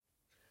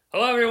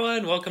Hello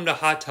everyone, welcome to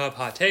Hot Tub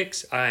Hot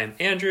Takes. I'm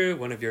Andrew,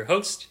 one of your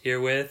hosts, here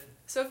with...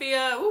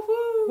 Sophia,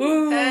 woo-hoo!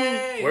 Woo!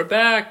 Hey! We're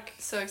back!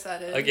 So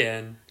excited.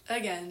 Again.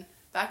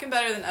 Back and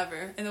better than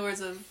ever, in the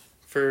words of...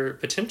 For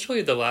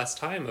potentially the last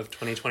time of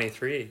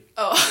 2023.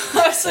 Oh,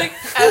 I was like,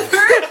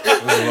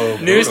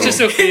 ever? News to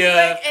Sophia.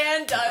 Like,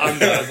 and done. I'm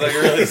done.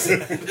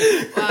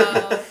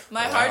 Wow.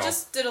 My heart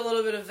just did a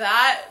little bit of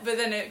that, but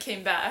then it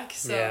came back,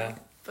 so... Yeah.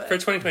 But, For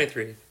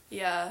 2023.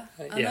 yeah.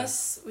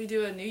 Unless we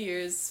do a New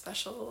Year's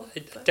special. I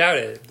doubt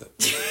it.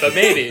 But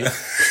maybe. He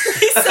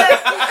said,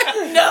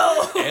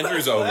 no!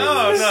 Andrew's over this.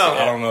 No.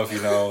 I don't know if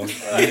you know.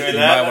 You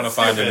might want to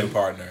find a new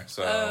partner.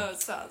 So. Oh,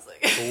 it sounds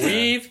like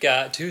We've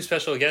got two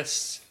special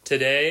guests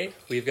today.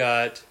 We've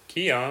got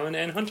Keyon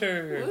and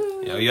Hunter.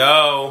 Woo.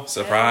 Yo.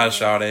 Surprise,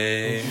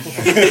 shawty.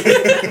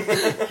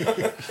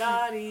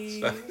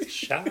 Shoddy.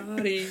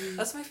 Shoddy.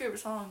 That's my favorite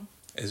song.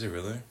 Is it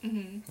really?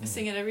 Mm-hmm. I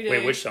sing it every day.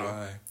 Wait, which song?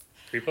 Why?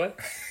 Replay?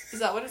 Is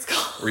that what it's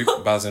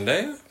called? By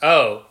Zendaya?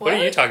 Oh, what are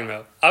What? you talking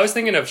about? I was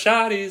thinking of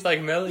Shoddy's,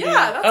 like melody.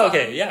 Yeah, that's Oh, all.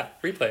 okay, yeah,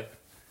 Replay.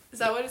 Is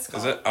that what it's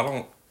called? Is it? I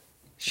don't.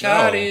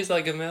 Shoddy's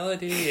like a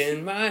melody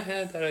in my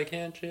head that I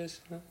can't just...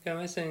 Got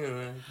my singing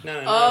like...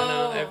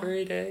 No,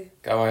 every day.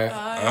 Got my Oh.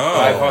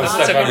 iPhone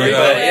stuck on Replay.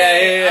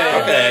 replay. Yeah.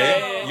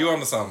 Okay. You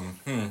onto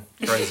something.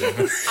 Crazy.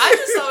 I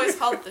just always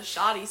called it the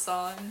Shoddy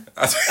song.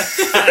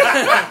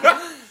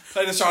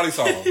 Play the shawty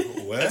song.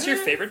 What? That's your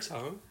favorite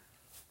song?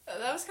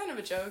 That was kind of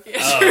a joke.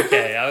 Oh,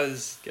 okay. I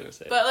was gonna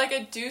say. But like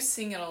I do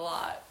sing it a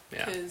lot.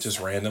 Yeah. 'Cause- Just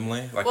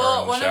randomly? Like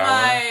well, in the one shower?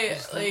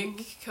 of my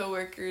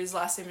coworkers'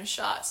 last name is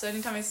Shot, so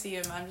anytime I see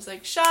him, I'm just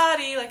like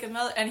Shoddy, like a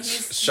melody, and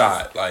he's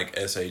Shot, like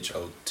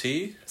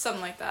S-H-O-T?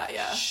 something like that.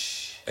 Yeah.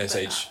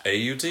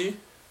 S-H-A-U-T?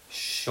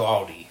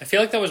 Shawty. I feel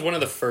like that was one of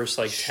the first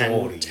like 10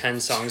 Shorty.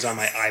 songs on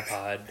my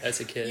iPod as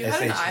a kid. You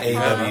had an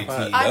S-H-A-W-T.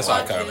 iPod. That's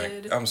iPod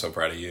iconic. kid. I'm so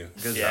proud of you.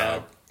 Good Yeah.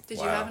 job. Did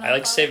you Wow. have an iPod? I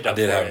like saved I up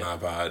did for have it. an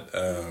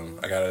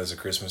iPod. I got it as a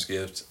Christmas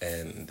gift,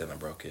 and then I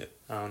broke it.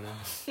 Oh no.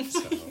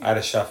 So. I had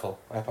a shuffle.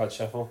 iPod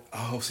shuffle.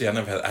 Oh, see, I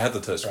had the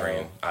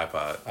touchscreen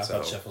iPod. iPod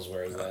so, shuffles.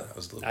 Where is that? I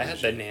was a little I had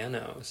the bougie.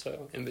 Nano,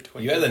 so in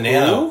between. You had the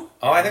Nano. Who?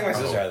 Oh, I think my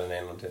sister had the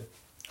Nano too.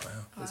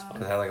 That's Wow. fun.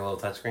 Did it have like a little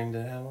touchscreen?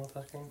 Did it have a little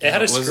touchscreen? It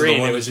had a Was it the screen.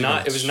 one It that was you not.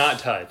 can- It was not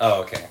touch.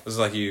 Oh, okay. It was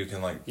like you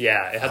can like.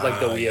 Yeah, it had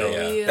like the wheel,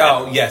 yeah.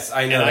 Oh, yes,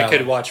 I know. and I that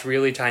could one. watch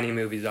really tiny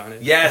movies on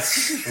it.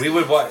 Yes, we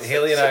would watch.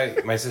 Haley and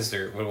I, my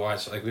sister, would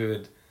watch. Like we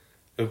would.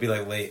 It would be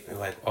like late. And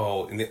like,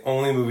 oh, and the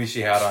only movie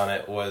she had on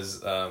it was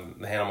the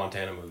Hannah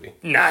Montana movie,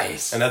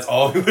 Nice. and that's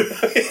all we would.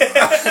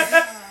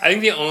 I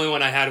think the only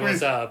one I had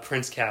was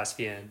Prince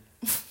Caspian.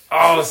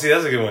 Oh, see,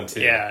 that's a good one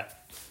too. Yeah.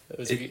 It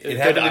was a It good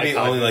happened to be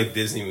iPod. only like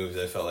Disney movies.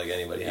 I felt like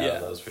anybody had Yeah.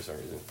 on those for some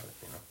reason. But,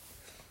 you know.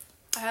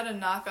 I had a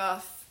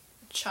knockoff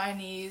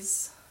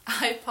Chinese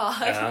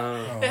iPod.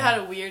 Oh. It had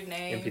a weird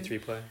name,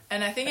 MP3 player.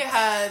 and I think it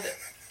had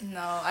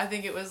I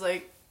think it was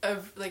like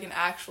an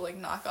actual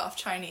like knockoff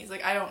Chinese.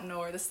 Like I don't know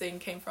where this thing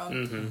came from,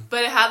 Mm-hmm.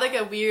 but it had like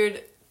a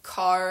weird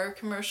car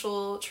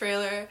commercial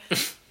trailer.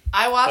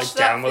 I Like watched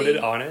that downloaded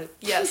thing. on it.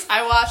 Yes,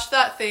 I watched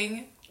that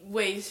thing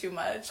way too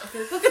much. I was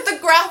like, look at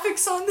the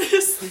graphics on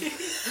this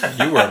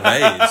thing. You were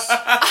amazed.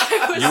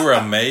 I was, You were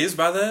amazed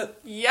by that?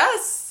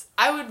 yes,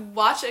 I would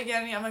watch it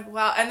again. And I'm like,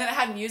 wow. And then it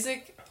had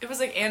music. It was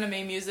like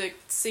anime music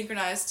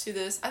synchronized to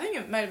this. I think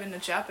it might have been a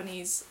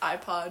Japanese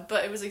iPod,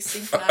 but it was like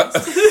synchronized to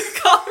the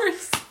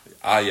cars.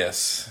 Ah,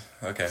 yes.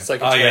 Okay. It's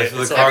like Oh, yeah, it's so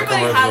the like- car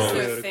Everybody has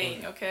commercial. their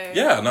thing, okay?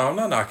 Yeah, no, I'm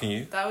not knocking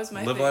you. That was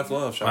my Live, thing. life,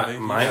 love, shawty.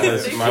 Mine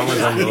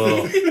was on the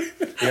little,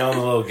 on the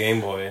little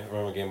Game Boy.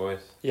 Remember Game Boys?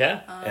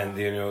 Yeah. And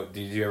did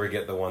you ever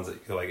get the ones that you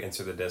could like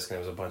insert the disc and there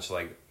was a bunch of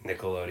like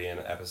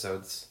Nickelodeon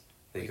episodes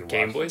that you could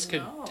Game watch? Boys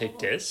could No. take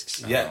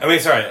discs. Yeah, I mean,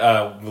 sorry,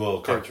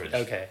 little cartridge.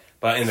 Okay.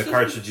 But in the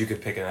cartridge, you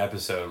could pick an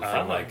episode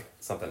from Oh. like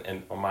something,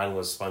 and mine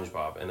was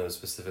SpongeBob, and it was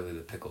specifically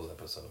the Pickles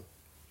episode.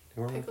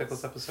 Do you remember the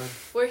Pickles? Pickles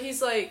episode? Where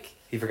he's like,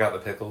 He forgot the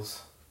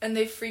pickles. and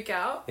they freak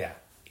out? Yeah.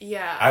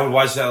 Yeah. I would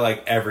watch that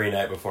like every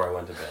night before I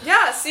went to bed.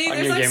 Yeah, see, On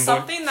there's your like Game Boy?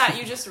 something that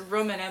you just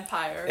room an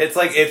empire. It's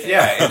like it's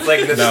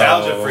like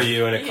nostalgia No. for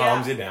you, and it Yeah.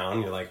 calms you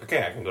down. You're like,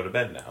 okay, I can go to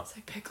bed now. It's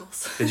like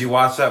pickles. Did you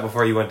watch that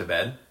before you went to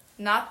bed?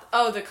 Not,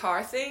 the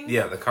car thing?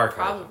 Yeah, the car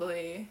commercial.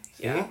 Probably.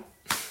 See? Yeah.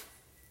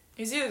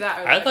 It was either that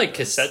or I had like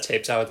Pickles. cassette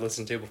tapes I would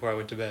listen to before I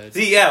went to bed.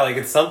 See, yeah, like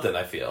it's something.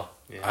 I feel.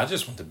 I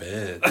just went to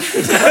bed.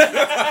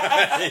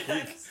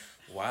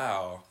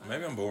 Wow.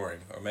 Maybe I'm boring.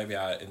 Or maybe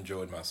I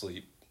enjoyed my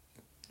sleep.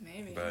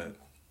 Maybe. But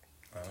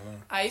I don't know.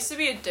 I used to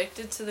be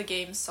addicted to the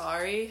game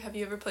Sorry. Have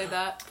you ever played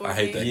that board I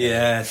hate game? that.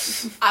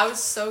 Yes. I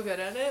was so good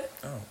at it,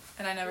 Oh.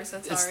 and I never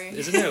said It's- sorry.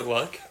 Isn't it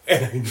luck? No,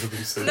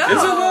 Is it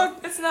luck?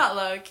 it's not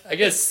luck. I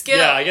guess. It's skill.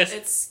 Yeah, I guess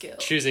It's skill.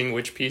 choosing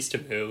which piece to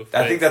move. I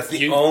but think that's the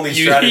you- only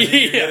you- strategy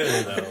you're yeah.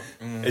 getting though.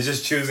 It's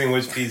just choosing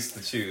which piece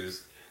to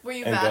choose. Were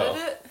you And bad go.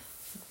 at it?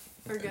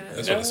 Or good at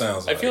That's it? what it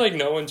sounds I like. feel like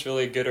no one's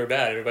really good or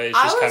bad. Everybody's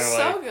I just kind was of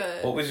so like.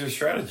 good. What was your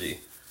strategy?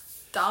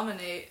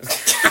 Dominate.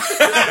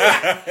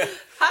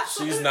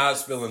 She's not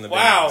spilling the beans.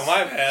 Wow,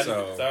 my bad.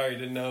 So- Sorry,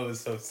 didn't know it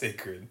was so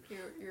sacred.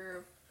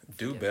 You're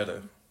Do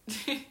better.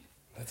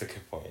 That's a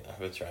good point. I've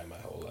been trying my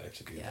whole life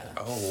to do Yeah. that.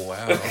 Oh,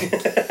 wow.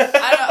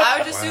 I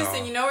used to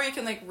do this thing, where you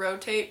can like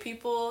rotate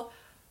people,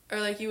 or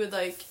like you would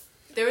like.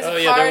 There was there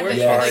a card were that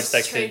you could, cards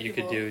like, that trade you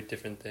people. could do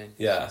different things.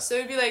 Yeah. So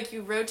it'd be like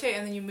you rotate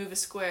and then you move a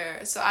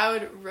square. So I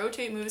would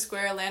rotate, move a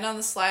square, land on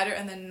the slider,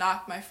 and then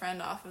knock my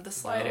friend off of the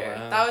slider.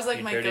 Wow. That was like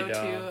You my dirty go-to.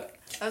 dog.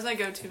 That was my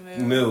go-to move.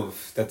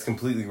 Move. That's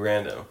completely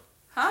random.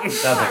 Huh?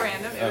 It's Nothing. not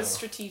random. It was Oh.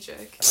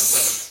 strategic.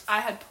 I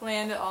had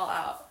planned it all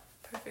out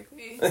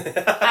perfectly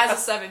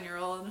as a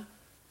 7-year-old.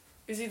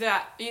 It was either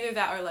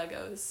that or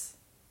Legos.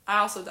 I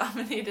also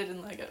dominated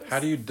in Legos. How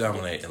do you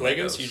dominate in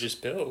Legos you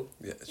just build.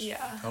 Yeah.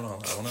 Hold on,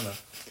 I want to know.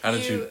 How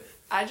did you?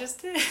 I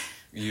just did.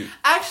 You.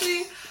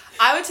 Actually,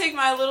 I would take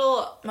my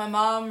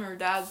mom or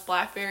dad's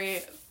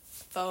BlackBerry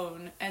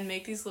phone and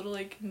make these little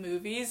like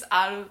movies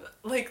out of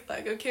like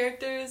Lego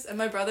characters, and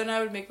my brother and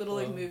I would make little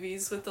like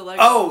movies with the Legos.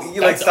 Oh, you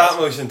like That's stop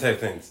awesome. motion type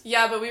things.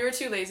 Yeah, but we were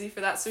too lazy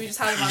for that, so we just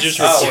had them on You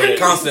just strings. record it.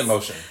 Constant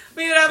motion.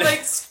 We would have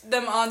like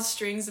them on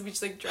strings and we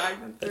just like drag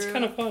them through. That's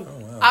kind of fun.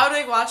 Oh wow. I would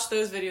like watch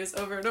those videos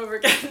over and over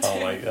again.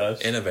 Oh my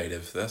gosh.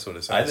 Innovative. That's what it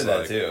I sounds did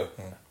like. that too.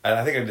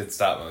 I think I did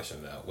stop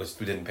motion though, which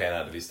didn't pan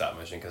out to be stop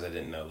motion because I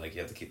didn't know like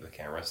you have to keep the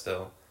camera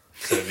still.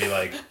 So it'd be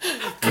like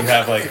you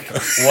have like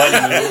one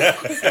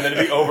move and then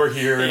it'd be over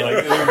here and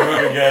like it would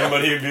move again,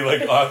 but he'd be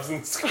like off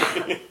the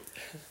screen. It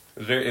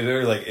was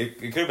very like it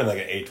could have been like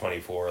an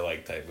A24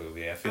 like type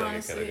movie. I feel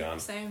Honestly, like it could have gone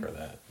same. for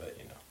that, but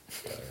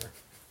whatever.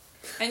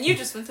 And you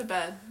just went to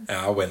bed. And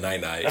I went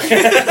night night.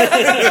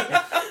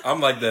 I'm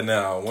like that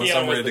now. Once Keyon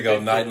I'm was ready to the go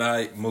big night dude.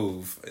 night,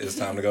 move. It's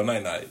time to go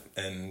night night,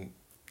 and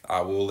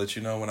I will let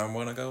you know when I'm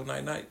gonna go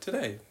night night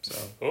today. So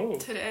Oh.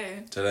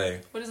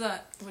 today, What is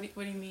that? What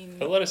do you mean?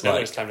 But let us know Like-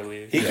 when it's time to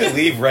leave. He could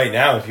leave right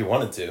now if he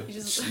wanted to. You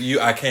just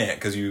I can't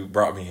because you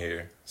brought me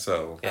here.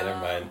 So Yeah, never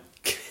mind.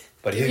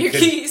 But give he your could.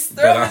 keys.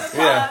 Throw but them in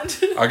the yeah. pond.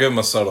 I'll give him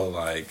a subtle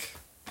like,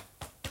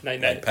 Night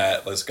hey, night.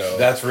 Pat, let's go.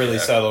 That's really Yeah.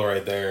 subtle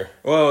right there.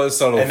 Well, it's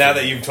subtle. And now for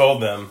that me. you've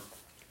told them,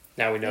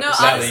 Now we know. No, this.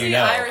 that you honestly,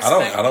 know. I I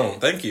respect don't.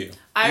 it. Thank you.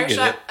 Irish you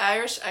get it.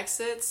 Irish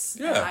exits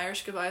and Yeah.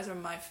 Irish goodbyes are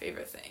my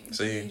favorite thing.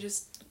 See? You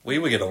just We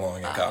would get along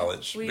in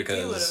college we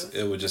because would've.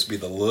 it would just be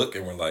the look,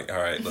 and we're like, all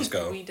right, let's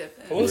go. we dip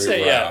I in. will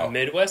say, We're yeah, out.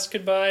 Midwest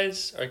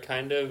goodbyes are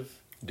kind of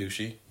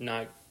Douchey.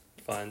 not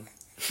fun.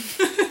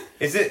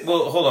 is it?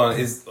 Well, hold on.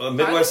 Is a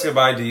Midwest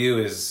goodbye to you?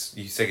 Is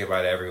you say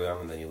goodbye to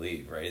everyone and then you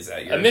leave, right? Is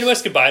that yours? A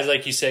Midwest goodbye is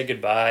like you say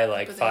goodbye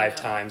like But then 5 you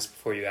go. times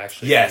before you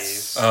actually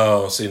Yes.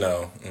 Oh, see,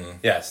 no. Mm.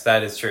 Yes,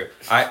 that is true.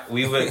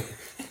 We would.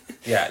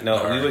 Yeah, no,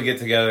 All we right. would get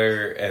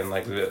together and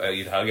like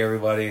you'd hug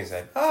everybody and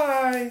say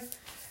hi, and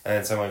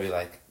then someone would be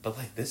like, "But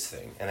like this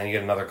thing," and then you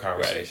get another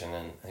conversation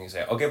and you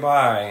say, "Okay,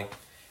 bye,"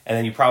 and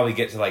then you probably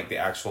get to like the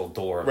actual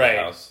door of Right.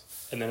 the house,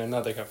 leave. And then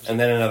another conversation. and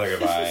then another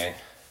goodbye.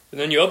 And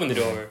then you open the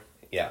door.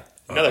 Yeah,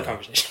 Another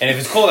conversation. and if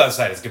it's cold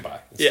outside, it's goodbye.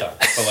 It's Yeah. done.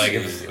 But like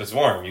if it's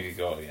warm, you could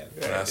go again.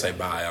 When I say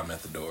bye, I'm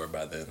at the door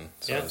by then.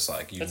 So Yeah. it's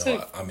like, That's know,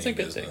 a- I'm that's in a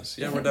good business.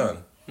 Yeah, we're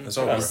done. It's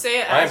over. You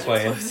say it I'm as you're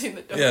playing. closing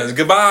the door. Yeah, it's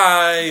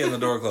goodbye, and the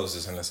door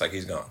closes, and it's like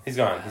he's gone. He's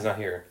gone. He's not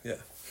here. Yeah.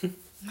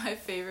 My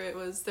favorite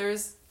was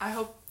I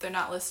hope they're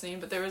not listening,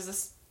 but there was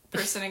this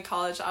person in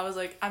college. I was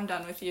like, I'm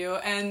done with you,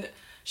 and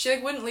she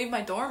like wouldn't leave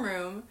my dorm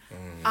room.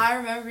 I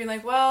remember being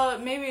like, well,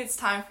 maybe it's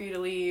time for you to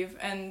leave,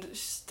 and she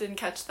just didn't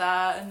catch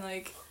that. And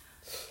like,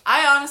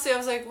 I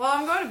was like, well,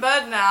 I'm going to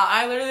bed now.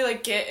 I literally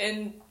like get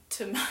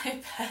into my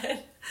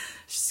bed.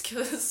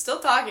 She's still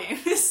talking.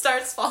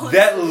 Starts falling.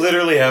 That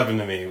literally happened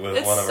to me with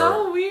It's one of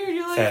so our weird.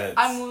 You're like, tenants.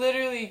 I'm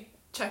literally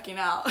checking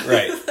out.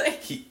 Right.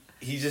 Like,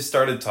 He just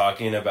started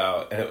talking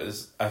about, and it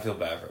was, I feel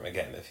bad for him.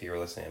 Again, if you were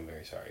listening, I'm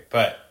very sorry.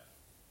 But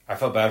I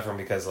felt bad for him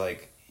because,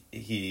 like,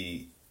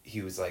 he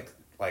was, like,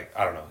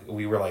 I don't know.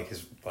 We were, like,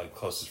 his, like,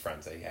 closest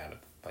friends that he had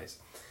at the place.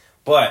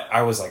 But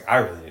I was like, I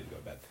really need to go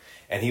to bed.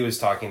 And he was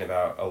talking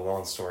about a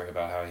long story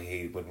about how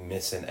he would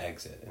miss an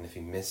exit. And if he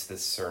missed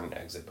this certain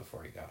exit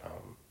before he got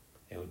home,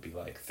 it would be,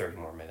 like, 30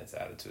 more minutes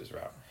added to his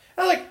route.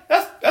 I was like,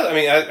 that's I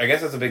mean, I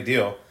guess that's a big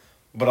deal.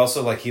 But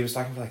also, like, he was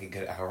talking for, like, a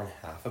good hour and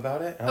a half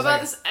about it. And I was about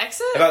like, this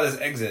exit? about this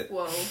exit.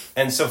 Whoa.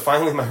 And so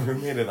finally my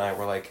roommate and I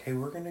were like, hey,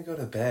 we're going to go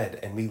to bed.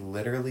 And we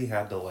literally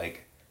had to,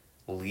 like,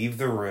 leave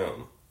the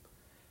room,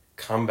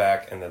 come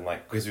back, and then,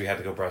 like, because we had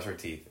to go brush our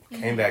teeth,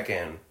 came back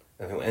in,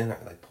 and we went in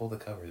and, like, pulled the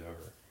covers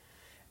over.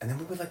 And then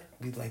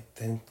we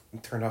then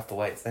turned off the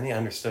lights. Then he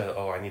understood,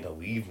 oh, I need to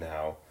leave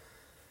now.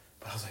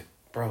 But I was like,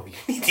 bro, you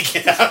need to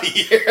get out of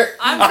here.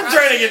 I'm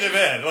trying to get to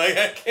bed. Like,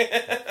 I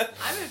can't.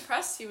 I'm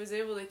impressed he was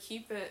able to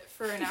keep it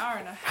for an hour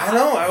and a half. I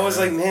know. I was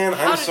like, man,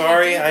 How I'm did he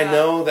sorry. do I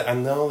that?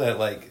 know that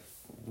like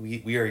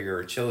we are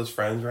your chillest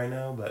friends right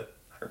now, but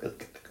I really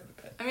got to go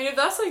to bed. I mean, if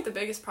that's like the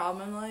biggest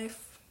problem in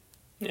life,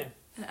 Yeah.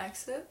 an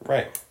exit,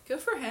 Right. good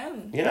for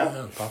him. You know?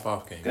 Yeah, pop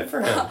off king. Good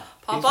for him.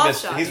 Pop off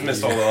shot. He's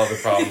missed all the other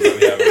problems that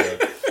we have in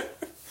life.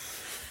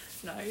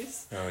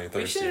 Nice. Oh, you're We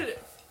thirsty. should.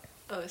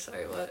 Oh,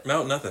 sorry. What?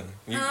 No, nothing.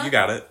 You Huh?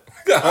 got it.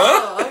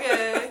 Oh,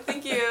 okay.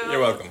 Thank you. You're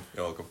welcome.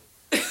 You're welcome.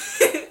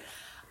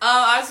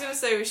 I was gonna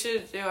say we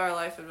should do our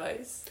life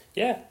advice.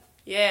 Yeah.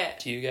 Yeah.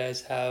 Do you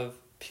guys have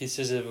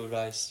pieces of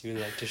advice you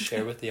would like to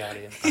share with the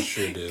audience? I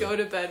sure do. Go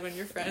to bed when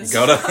your friends.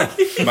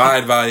 My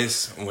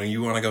advice: when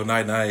you want to go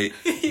night night,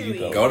 You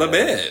go to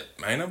bed.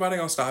 Ain't nobody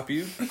gonna stop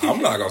you.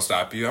 I'm not gonna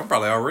stop you. I'm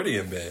probably already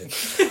in bed.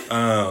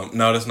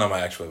 No, that's not my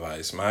actual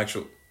advice.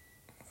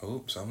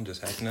 Oops, I'm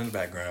just hacking in the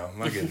background.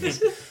 My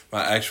goodness.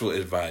 My actual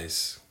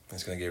advice.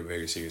 It's gonna get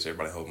very serious.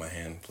 Everybody, hold my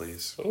hand,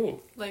 please. Oh,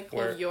 Like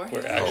hold your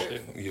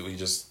hand. We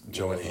just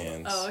join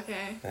hands. Oh,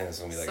 okay. And it's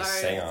gonna be like a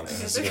Sorry.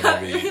 seance. It's gonna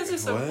be.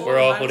 What? We're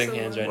all holding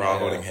hands right We're now. all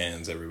holding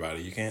hands,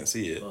 everybody. You can't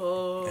see it.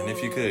 Oh. And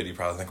if you could, you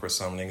probably think we're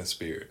summoning a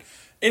spirit.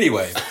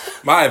 Anyway,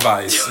 my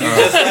advice.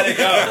 Just let it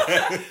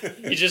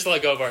go. You just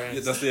let go of our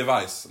hands. That's the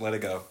advice. Let it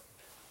go.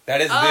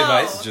 That is the Oh.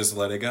 advice. Just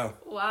let it go.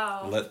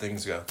 Wow. Let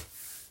things go.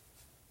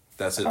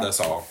 That's it. That's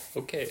all.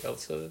 Okay,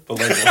 Elsa.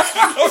 But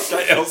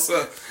okay,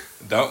 Elsa.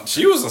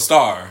 She was a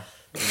star.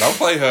 Don't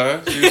play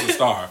her. She was a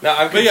star.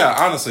 But yeah,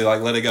 honestly, like,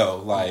 let it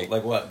go. Like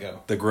what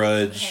go? The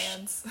Grudge.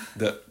 Hands.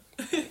 The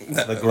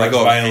Grudge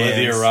by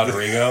Olivia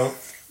Rodrigo.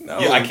 No,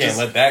 I can't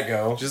let that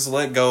go. Just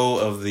let go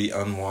of the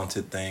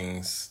unwanted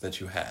things that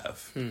you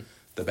have.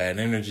 The bad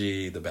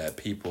energy, the bad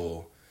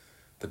people,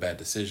 the bad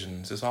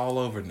decisions. It's all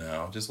over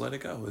now. Just let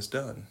it go. It's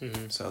done.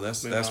 Mm-hmm. So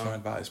that's my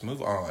advice.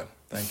 Move on.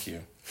 Thank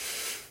you.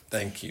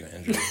 Thank you,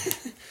 Andrew.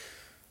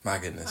 My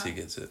goodness, he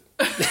gets it.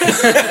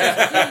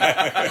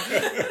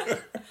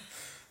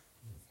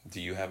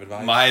 Do you have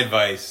advice? My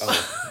advice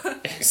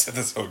You said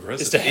that's so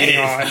aggressive. Is to hang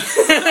on.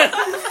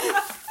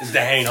 is to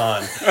hang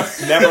on.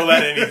 Never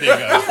let anything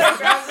go.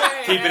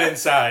 Keep it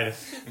inside.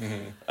 Pull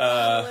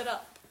it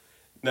up.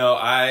 No,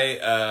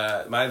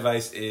 my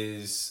advice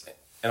is,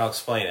 and I'll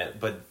explain it,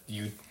 but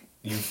you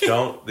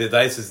don't, the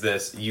advice is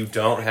this: you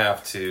don't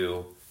have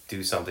to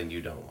do something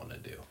you don't want to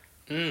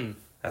do.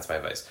 That's my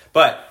advice.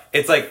 But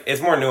it's like, it's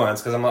more nuanced,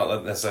 because I'm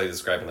not necessarily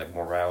describing like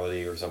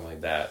morality or something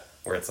like that,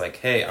 where it's like,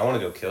 hey, I want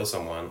to go kill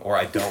someone, or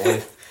I don't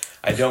want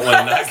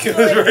to not kill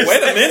this person.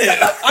 Wait a minute.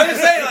 I'm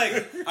just saying,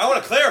 like, I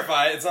want to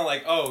clarify it. It's not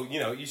like, oh,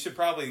 you should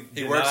probably.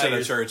 He works at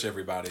a church,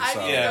 everybody. So. I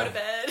need to go to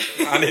bed.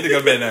 I need to go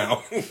to bed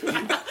now.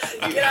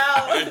 Get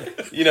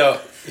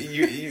out.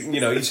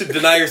 You should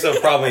deny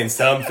yourself probably in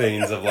some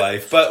things of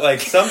life, but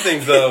like some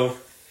things though,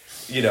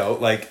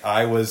 like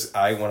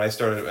when I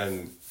started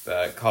in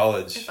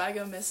college. If I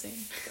go missing.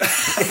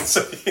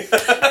 So, You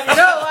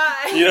know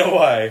why? you know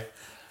why?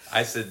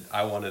 I said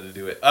I wanted to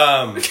do it.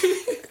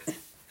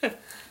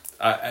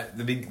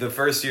 The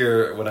first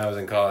year when I was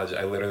in college,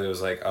 I literally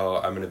was like, oh,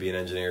 I'm going to be an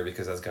engineer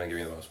because that's going to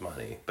give me the most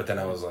money. But then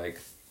I was like,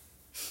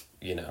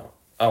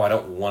 I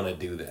don't want to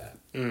do that.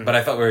 But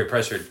I felt very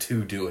pressured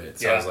to do it.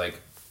 So I was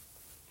like,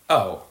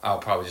 oh, I'll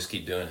probably just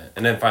keep doing it.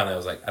 And then finally I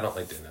was like, I don't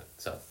like doing that.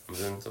 So I'm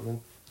doing something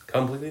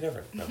completely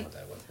different. Not what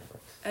that was.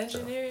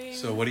 Engineering.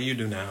 So what do you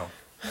do now?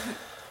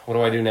 What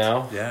do I do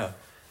now? Yeah.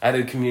 I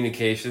do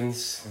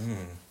communications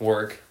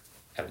work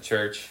at a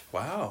church.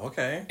 Wow,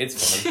 okay.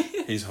 It's fun.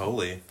 He's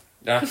holy.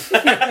 You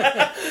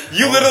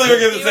literally were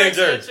in the same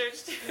church.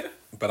 Too.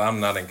 But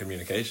I'm not in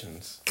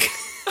communications.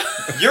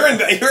 You're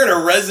in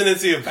a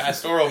residency of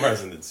pastoral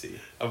residency.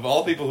 Of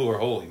all people who are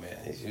holy, man.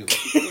 It's you.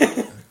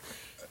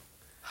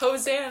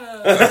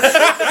 Hosanna.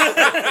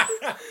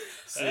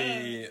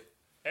 See,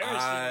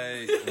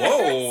 Heresy.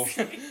 whoa.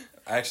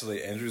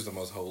 Actually, Andrew's the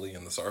most holy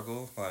in the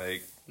circle.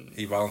 Like,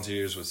 he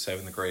volunteers with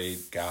 7th grade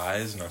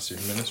guys in our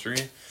student ministry.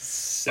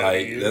 So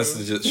Like, that's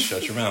just,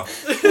 shut your mouth.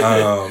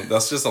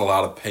 That's just a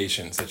lot of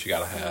patience that you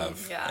gotta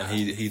have. Yeah. And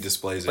he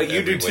displays it. But you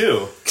every do week.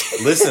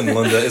 too. Listen,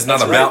 Linda, it's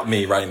not about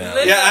me right now.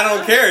 Linda. Yeah, I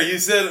don't care. You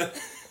said...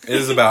 It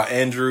is about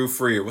Andrew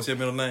Freer. What's your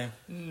middle name?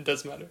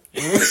 Doesn't matter.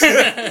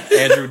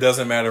 Andrew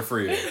doesn't matter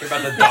Freer. You're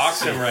about to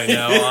dox him right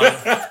now.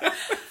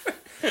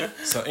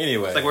 So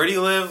anyway. Like, where do you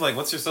live? Like,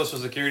 what's your social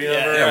security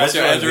number? Yeah, what's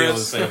your I tried to be able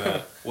address? to say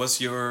that.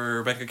 What's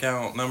your bank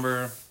account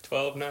number?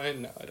 12-9?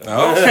 No, I don't.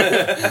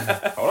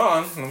 No. Hold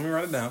on. Let me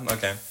write it down.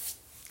 Okay.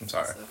 I'm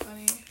sorry. So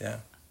funny. Yeah.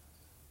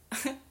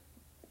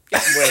 Wait,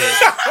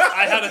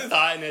 I had a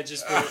thought and it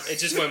just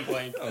went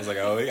blank. I was like,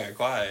 oh, he got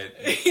quiet.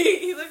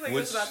 He looked like he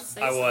was about to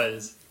say I something.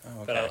 was,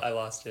 Oh, but okay. I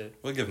lost it.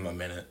 We'll give him a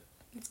minute.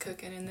 It's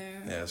cooking in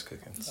there. Yeah, it's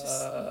cooking. It's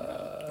just,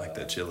 Like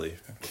that chili.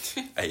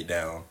 8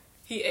 down.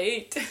 he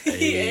ate.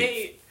 He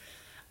ate.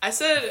 I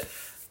said,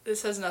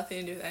 this has nothing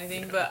to do with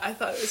anything, but I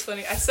thought it was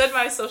funny. I said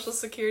my social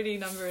security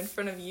number in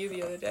front of you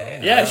the other day.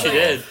 Yeah, she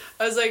did.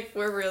 I was like,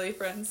 we're really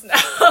friends now.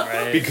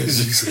 Right.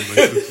 Because you said,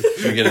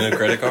 should we get a new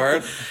credit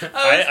card?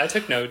 I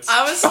took notes.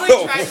 I was like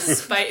trying to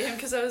spite him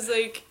because I was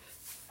like,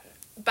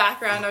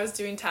 background, I was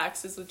doing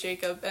taxes with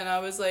Jacob, and I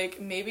was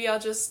like, maybe I'll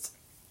just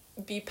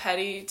be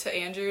petty to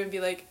Andrew and be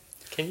like,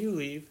 Can you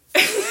leave?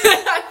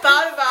 I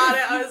thought about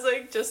it. I was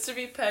like, just to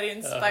be petty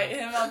and spite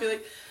him, I'll be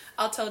like,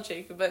 I'll tell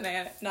Jacob, but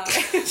not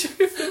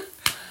Andrew.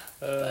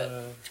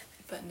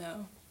 But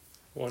no.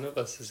 One of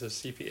us is a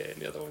CPA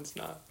and the other one's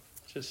not.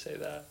 Just say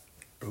that.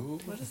 Ooh.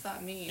 What does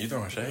that mean? You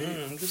throwing shade?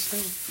 I'm just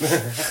saying.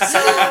 So,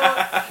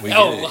 We get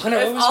it. Hunter,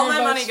 what if was all your my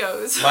advice? money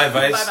goes. My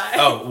advice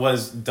Bye-bye.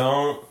 was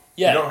don't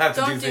Yeah. you don't have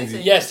to Don't do do things.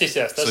 things. Yes.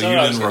 That's So what you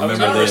I was didn't I was remember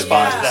gonna the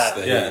respond to advice that.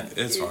 that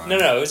Yeah. it's fine.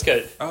 No, it was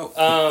good.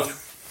 Oh.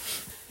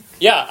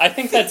 Yeah, I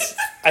think that's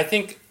I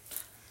think,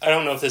 I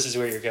don't know if this is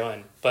where you're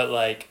going, but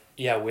like,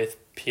 yeah, with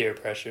peer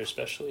pressure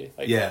especially.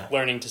 Like,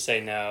 learning to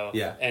say no.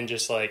 Yeah. And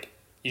just like,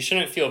 you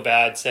shouldn't feel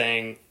bad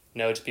saying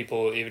no to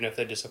people even if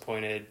they're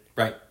disappointed.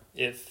 Right.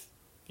 If,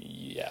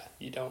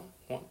 you don't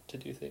want to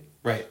do things.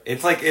 Right.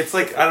 It's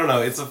like I don't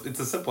know, it's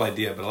a simple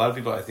idea, but a lot of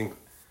people I think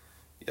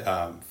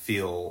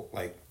feel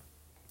like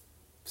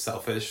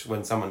selfish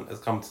when someone has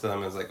come to them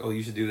and is like, oh,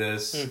 you should do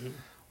this,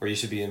 or you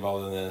should be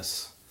involved in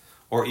this,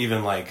 or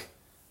even like,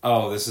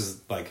 oh, this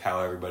is like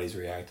how everybody's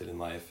reacted in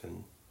life,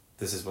 and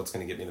this is what's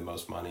going to get me the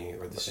most money,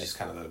 or this is just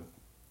kind of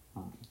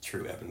the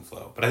true ebb and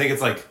flow. But I think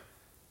it's like,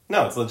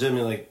 no, it's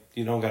legitimately like,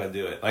 you don't got to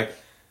do it. Like,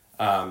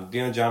 do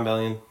you know John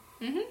Bellion?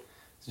 Mm-hmm.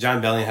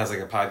 John Bellion has like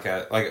a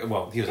podcast, like,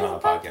 well, he was on a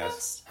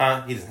podcast.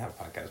 Huh? He doesn't have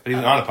a podcast, but he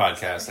was on a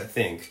podcast, I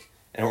think,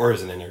 or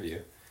as an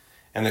interview.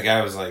 And the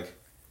guy was like,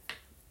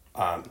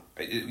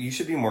 you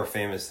should be more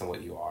famous than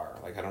what you are.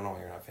 Like, I don't know why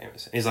you're not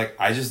famous. And he's like,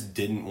 I just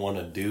didn't want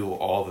to do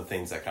all the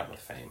things that come with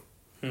fame.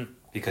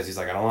 Because he's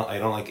like, I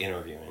don't like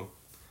interviewing.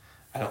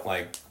 I don't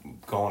like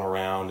going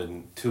around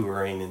and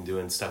touring and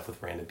doing stuff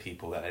with random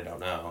people that I don't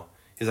know.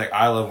 He's like,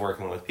 I love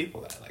working with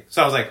people that I like.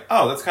 So I was like,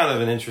 oh, that's kind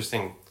of an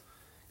interesting,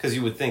 because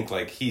you would think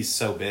like he's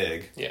so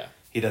big. Yeah.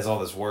 He does all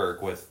this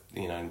work with,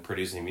 and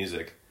producing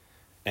music.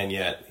 And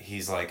yet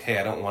he's like, hey,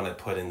 I don't want to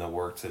put in the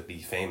work to be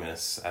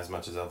famous as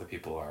much as other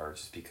people are,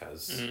 just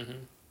because.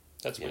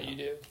 That's what you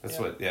do. That's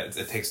what,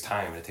 it takes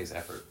time and it takes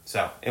effort.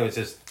 So it was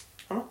just,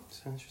 I don't know,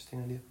 it's an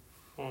interesting idea.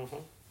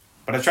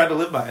 But I tried to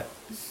live by it.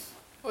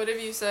 What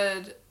have you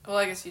said? Well,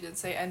 I guess you did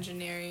say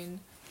engineering.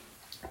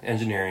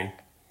 Engineering.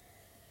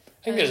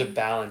 I think there's a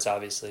balance,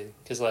 obviously,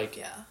 because like,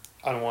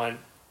 on one,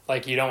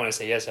 like you don't want to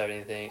say yes to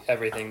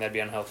everything that'd be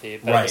unhealthy,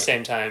 but at the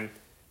same time,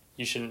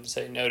 you shouldn't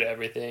say no to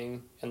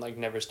everything and like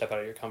never step out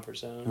of your comfort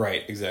zone.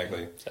 Right,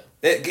 exactly. So.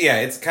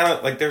 It's kind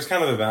of like there's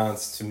kind of a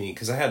balance to me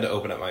because I had to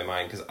open up my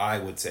mind because I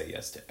would say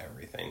yes to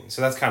everything.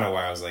 So that's kind of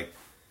why I was like,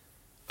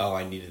 oh,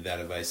 I needed that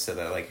advice so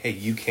that like, hey,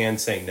 you can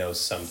say no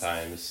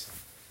sometimes,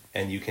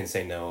 and you can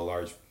say no a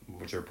large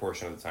major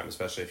portion of the time,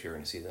 especially if you're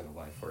in a season of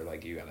life where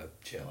like you gotta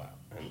chill out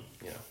and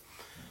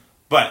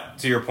But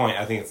to your point,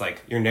 I think it's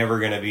like you're never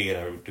gonna be in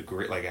a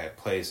degree like a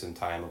place and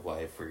time of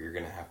life where you're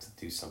gonna have to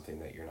do something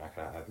that you're not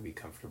gonna have to be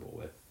comfortable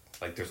with.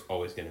 Like there's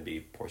always gonna be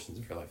portions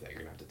of your life that you're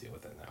gonna have to deal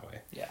with in that way.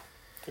 Yeah,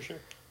 for sure.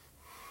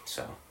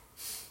 So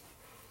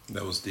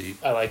that was deep.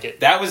 I like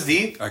it. That was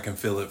deep. I can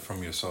feel it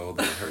from your soul.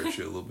 That hurts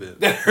you a little bit.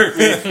 That hurt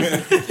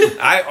me.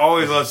 I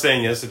always love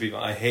saying yes to people.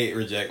 I hate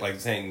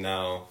saying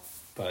no,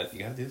 but you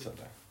gotta do it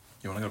sometimes.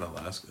 You want to go to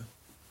Alaska?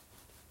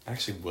 I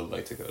actually would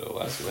like to go to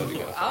Alaska. That'd be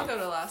kind of fun. I'll go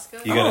to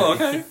Alaska.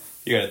 Okay.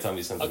 You gotta tell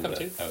me something. I'll come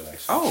too. I would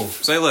actually. Oh,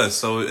 say less.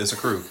 So it's a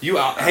crew.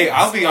 Hey,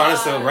 I'll be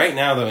honest though. Right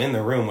now though, in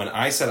the room, when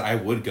I said I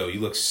would go, you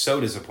look so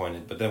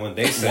disappointed. But then when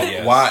they said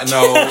yes, why?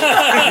 No,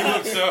 you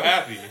look so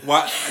happy.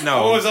 Why?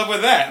 No. What was up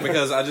with that?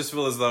 Because I just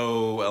feel as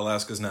though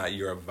Alaska's not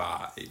your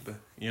vibe.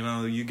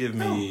 You give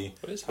me.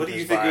 What do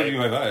you think would be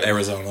my vibe?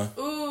 Arizona.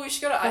 Ooh, we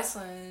should go to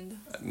Iceland.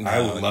 No,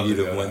 I would love to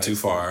go. Went too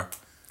far.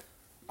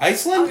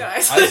 Iceland?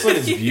 Iceland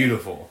is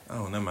beautiful.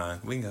 Oh, never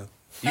mind. We can go.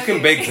 You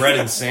can bake bread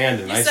in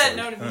sand in Iceland. You said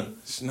no to me.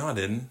 No, I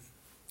didn't.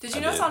 Did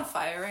you know it's on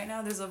fire right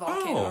now? There's a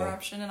volcano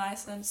eruption in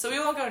Iceland. So we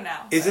won't go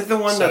now. Is it the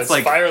one so that's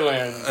like...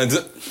 Fireland.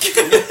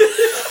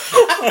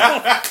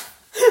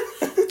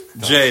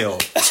 Jail.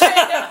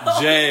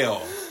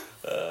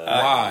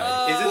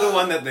 Why? Is it the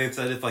one that they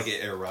said if like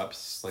it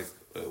erupts, like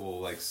it will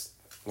like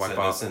wipe set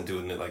out us into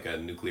like a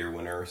nuclear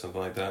winter or something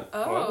like that?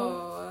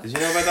 Oh. Did you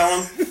know about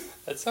that one?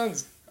 That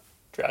sounds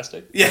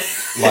drastic. Yeah.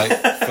 Like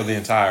for the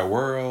entire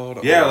world?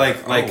 Yeah,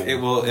 like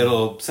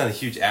it'll send a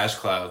huge ash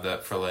cloud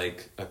that for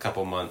like a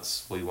couple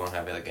months we won't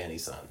have like any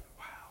sun.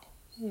 Wow.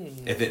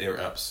 If it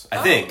erupts.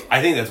 I think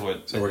that's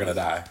what... So we're going to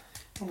die.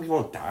 We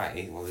won't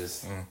die. We'll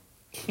just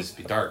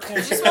be dark. We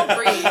just won't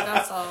breathe,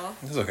 that's all.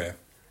 It's okay.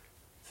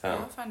 So.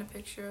 I'll find a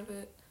picture of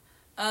it.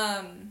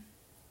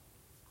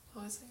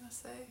 What was I going to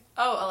say?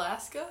 Oh,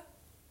 Alaska?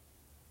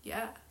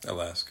 Yeah.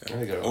 Alaska. There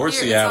you go. Or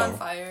Here, Seattle. It's on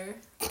fire.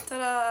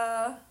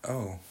 Ta-da!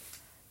 Oh.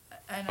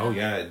 I know. Oh,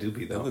 yeah, it do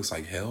be though. That looks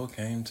like hell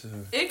came to...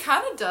 It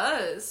kind of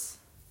does.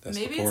 That's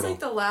Maybe the portal.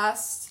 it's like the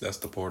last... That's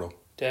the portal.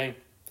 Dang.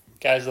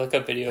 Guys, look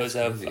up videos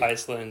of crazy.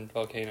 Iceland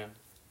volcano.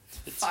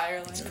 It's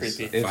Fireland. It's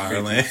creepy. It's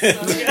Fireland.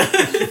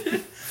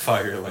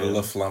 Fireland.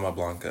 La Flama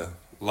Blanca.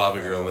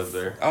 Lava Girl lives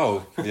there.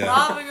 Oh, yeah.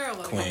 Lava Girl.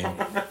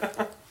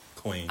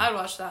 Queen. I'd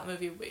watch that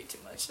movie way too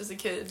much as a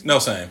kid. No,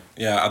 same.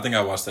 Yeah, I think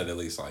I watched that at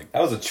least like...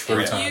 That was a Three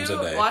trip. times a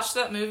day. If you watched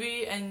that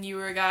movie and you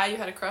were a guy, you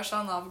had a crush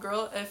on Lava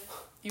Girl. If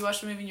you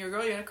watched the movie and you were a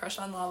girl, you had a crush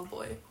on Lava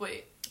Boy.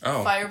 Wait.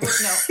 Oh. Fireboy?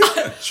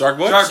 No. Shark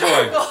Boy? Shark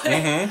Boy.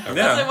 Mm-hmm. I was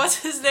Yeah. like, what's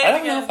his name I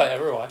don't again? know if I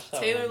ever watched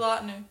that Taylor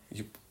one.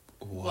 Lautner.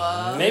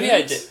 What? Maybe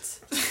I did.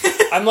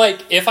 I'm like,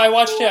 if I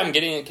watched it, I'm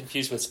getting it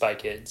confused with Spy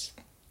Kids.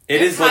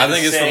 It is. I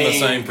think it's from the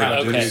same kind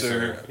of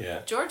producer. producer.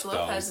 Yeah. George No,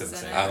 Lopez we is said the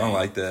in same. it. I don't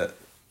like that.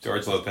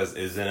 George Lopez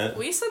is in it.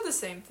 We said the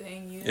same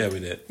thing. You Yeah, we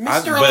did.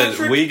 Mr. But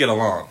Electric. we get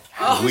along.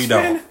 Oh, we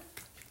don't.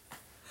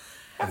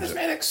 How this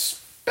man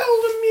expel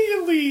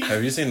immediately.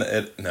 Have you seen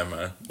the Never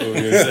mind. What were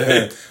you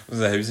gonna say?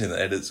 Have you seen the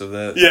edits of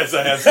that? Yes,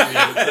 I have seen it.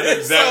 That's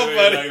exactly So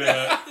funny. like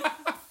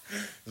that.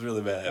 It's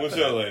really bad. We'll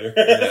show it later.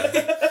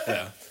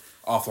 Yeah.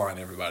 Offline,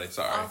 everybody.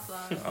 Sorry.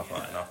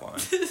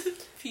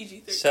 Offline.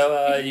 PG-13.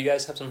 So, you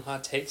guys have some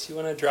hot takes you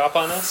want to drop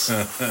on us?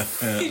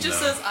 He just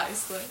says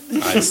Iceland.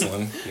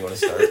 Iceland. You want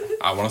to start?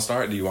 I want to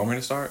start. Do you want me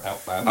to start?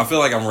 Out I feel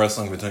like I'm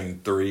wrestling between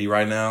 3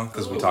 right now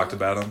because we talked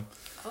about them.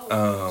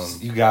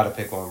 You gotta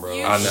pick one, bro.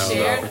 You I know.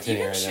 You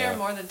can share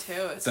more than 2.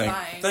 It's fine.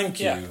 Thank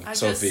you, Yeah.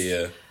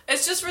 Sophia.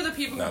 It's just for the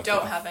people who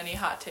don't have any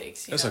hot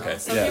takes. It's know? okay.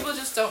 Some Yeah. people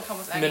just don't come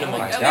with any. Minimum. Oh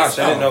my Like, gosh,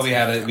 I didn't know we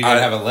I didn't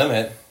have a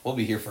limit. We'll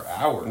be here for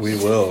hours. We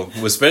will,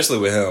 especially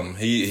with him.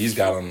 He's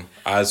got them.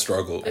 I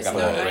struggled. It's got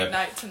no a little night rip.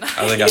 night tonight.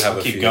 I think I have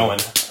a Keep few. going.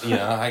 You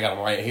know, I got them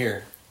right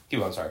here. Keep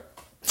going. Sorry.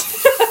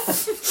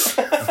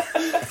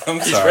 I'm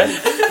sorry.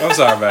 I'm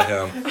sorry about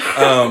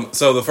him.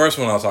 So the first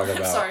one I'll talk I'm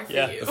about. sorry for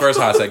Yeah. you. The first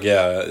hot take,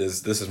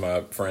 this is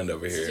my friend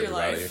over here, This is your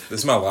everybody. life. This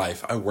is my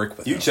life. I work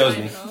with You him. chose I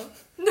me. know.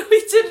 No,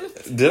 he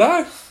didn't. Did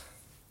I?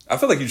 I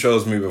feel like you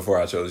chose me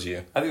before I chose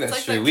you. I think that's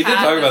like true. the We did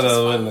cat talk about that that a just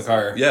little bit in the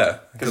follows car. Yeah.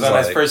 Because when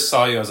I first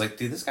saw you, I was like,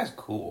 dude, this guy's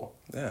cool.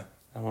 Yeah.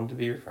 I wanted to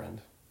be your friend.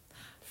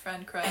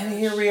 Friend crush. And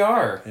here we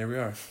are. Here we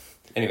are.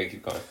 Anyway,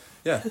 keep going.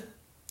 Yeah.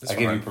 I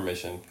give you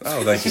permission.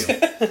 Oh, thank you.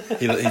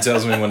 He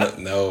tells me when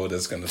to, no,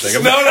 that's going to take a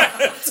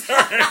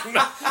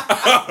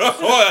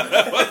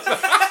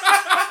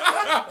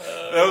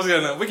That was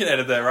gonna. We can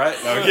edit that, right?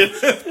 No, I'm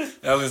kidding.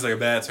 That was gonna take a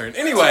bad turn.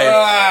 Anyway,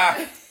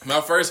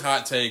 my first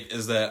hot take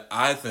is that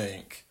I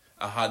think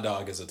a hot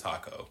dog is a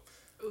taco.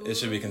 Ooh. It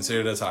should be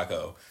considered a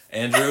taco.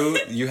 Andrew,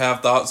 you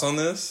have thoughts on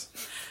this?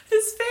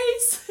 His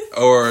face.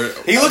 Or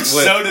he looks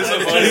so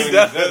disappointed when he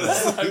says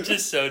this. I'm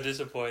just so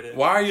disappointed.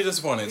 Why are you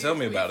disappointed? Tell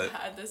me about it. We've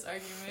had this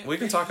argument. We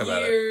can for talk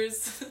about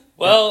years.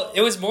 Well,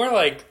 it was more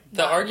like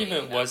the Not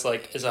argument me, was not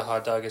like, is a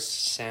hot dog a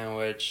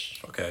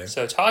sandwich? Okay.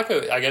 So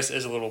taco, I guess,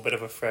 is a little bit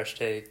of a fresh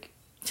take.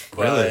 But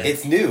Really?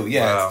 It's new.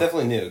 Yeah, Wow. it's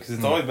definitely new. Because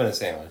it's always been a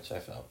sandwich, I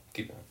felt.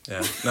 Keep going.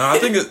 Yeah. No, I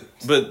think it.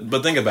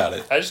 But think about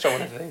it. I just don't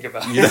want to think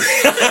about it.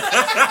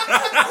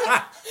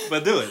 Yeah.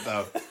 But do it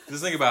though.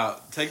 Just think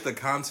about take the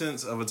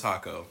contents of a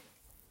taco,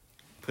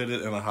 put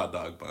it in a hot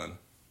dog bun,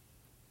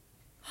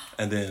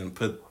 and then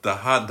put the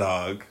hot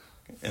dog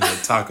in the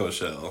taco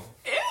shell.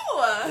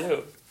 Ew.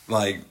 Ew.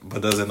 Like,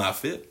 but does it not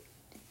fit?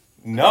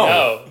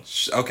 No.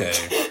 Okay.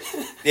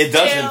 It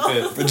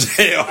doesn't fit.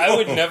 Jail. I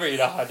would never eat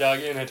a hot dog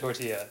in a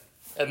tortilla.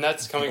 And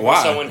that's coming Why?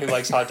 from someone who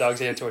likes hot dogs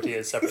and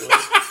tortillas separately.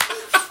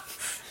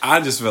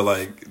 I just feel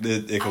like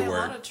it could I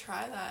work. want to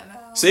try that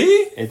now. See?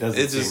 It doesn't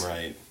It seem just-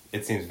 right.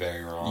 It seems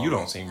very wrong. You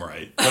don't seem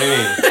right. What do you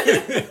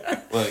mean?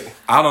 Look.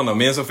 I don't know.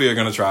 Me and Sophia are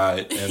gonna try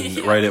it and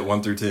rate it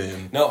 1 through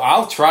 10. No,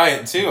 I'll try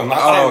it too. I'm not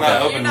Oh, saying I'm okay.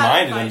 not You're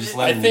open-minded. not I'm just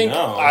invited. I letting think you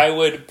know. I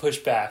would push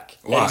back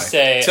Why? and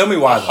say Tell me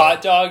why, a though.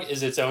 hot dog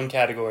is its own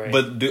category.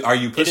 But are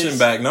you pushing is-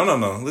 back? No.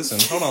 Listen,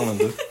 hold on,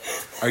 Linda.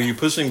 Are you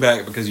pushing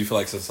back because you feel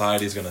like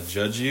society's gonna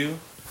judge you?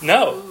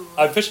 No,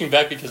 I'm pushing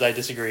back because I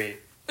disagree.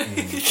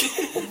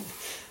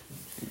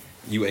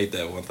 You ate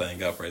that one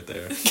thing up right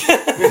there.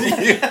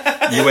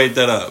 You ate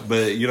that up.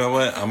 But you know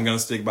what? I'm gonna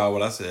stick by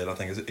what I said. I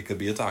think it could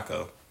be a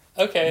taco.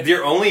 Okay.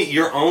 Your only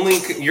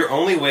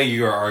way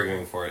you are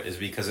arguing for it is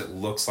because it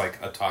looks like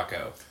a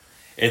taco.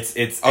 It's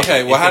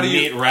Okay, well, it's how a do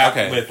you- meat wrap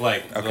okay. with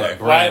like Okay.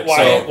 bread. Why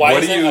So,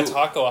 what isn't do you- a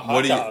taco a hot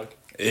what do you- dog?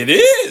 It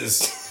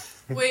is.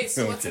 Wait,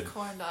 so I'm what's a kidding.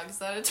 corn dog? Is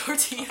that a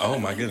tortilla? Oh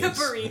my goodness.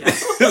 A burrito.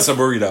 It's a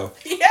burrito.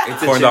 Yeah.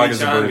 It's a Corn dog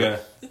is a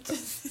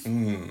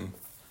chimichanga.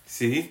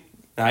 See,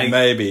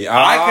 Maybe.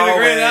 I could Oh,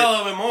 agree with wait. that a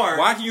little bit more.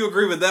 Why can you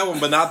agree with that one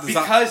but not the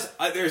taco? Because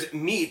there's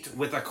meat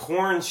with a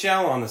corn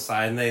shell on the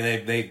side, and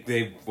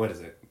they what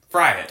is it?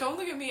 Fry it. Don't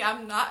look at me.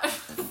 I'm not.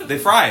 They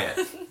fry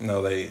it,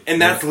 No, they.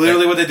 and that's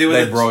literally what they do with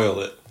They it. broil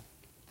it.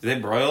 Do they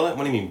broil it?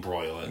 What do you mean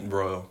broil it?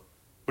 Broil.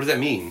 What does that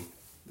mean?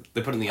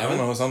 They put it in the I don't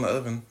oven. know. It's on the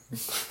oven.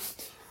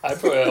 I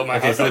broil my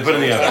Okay, hot so they dogs put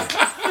it in the all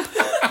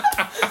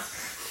oven.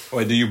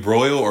 Wait, do you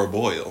broil or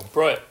boil?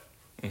 Broil.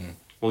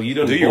 Well, you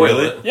don't Do you boil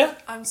really? it. Yeah.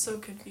 I'm so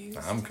confused.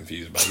 I'm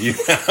confused by you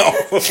now.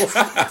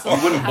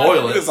 You wouldn't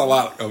boil There's it. a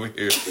lot over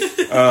here.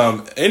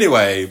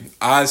 Anyway,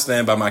 I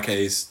stand by my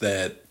case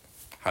that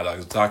hot dog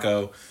is a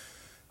taco.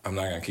 I'm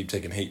not gonna keep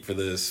taking heat for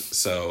this,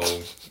 so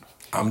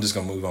I'm just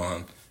gonna move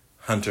on.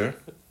 Hunter,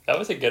 That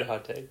was a good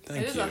hot take.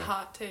 thank It is you. a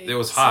hot take. It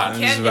was hot. So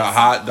This is can't about get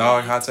hot some-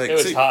 dog, hot take. It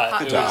was See, hot.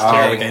 Good It job. was Oh, we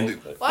terrible. can't do.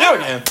 but- Why? Yeah, we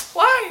can.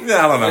 Why?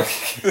 Yeah, I don't know. You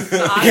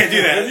can't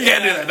do that. You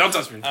can't do that. Don't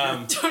touch me.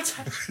 Don't touch.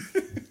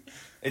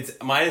 It's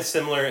mine is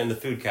similar in the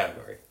food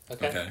category,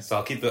 Okay. Okay. so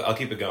I'll keep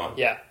it going.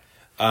 Yeah.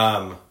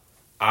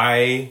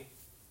 I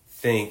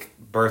think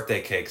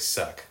birthday cakes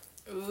suck,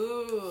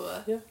 Ooh.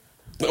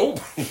 Oh,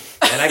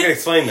 and I can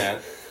explain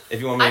that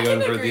if you want me I to go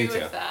can into agree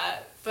detail. with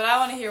that, but I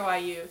want to hear why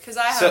you, because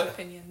I have So,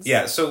 opinions.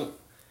 yeah, so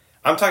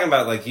I'm talking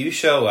about like you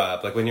show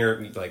up like when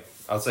you're like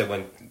I'll say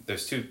when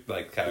there's two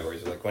like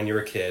categories like when you're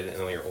a kid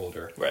and when you're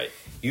older. Right.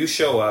 You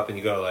show up and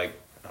you go to like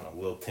I don't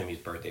know Little Timmy's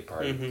birthday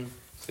party. Mm-hmm.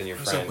 Then your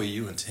what's friend. up with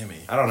you and Timmy?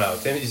 I don't know.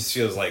 Timmy just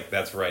feels like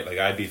that's right. Like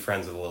I'd be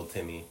friends with Little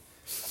Timmy.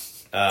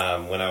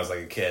 when I was like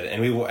a kid,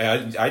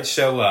 and I'd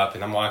show up,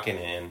 and I'm walking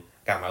in,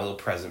 got my little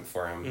present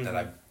for him that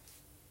I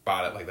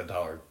bought at like the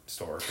dollar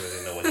store because I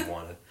didn't know what he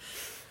wanted.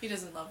 He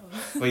doesn't love them.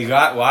 Well, you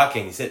got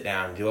walking, you sit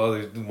down, do all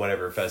the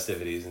whatever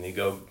festivities, and you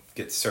go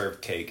get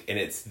served cake, and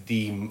it's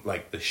the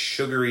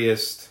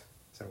sugariest.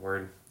 Is that a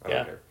word? I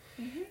don't care.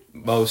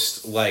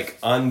 Most like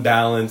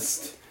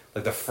unbalanced.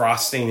 Like the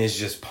frosting is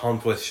just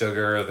pumped with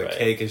sugar. The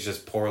cake is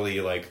just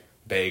poorly like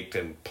baked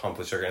and pumped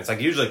with sugar. And it's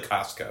like usually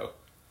Costco.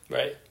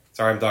 Right.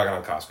 Sorry, I'm talking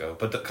on Costco,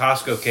 but the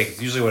Costco cake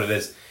is usually what it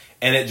is,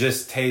 and it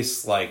just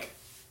tastes like.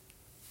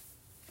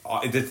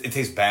 It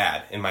tastes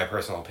bad, in my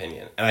personal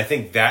opinion. And I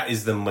think that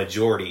is the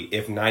majority,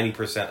 if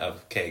 90%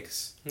 of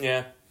cakes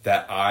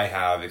that I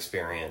have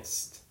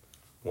experienced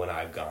when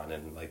I've gone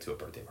and like to a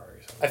birthday party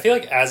or something. I feel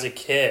like as a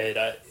kid,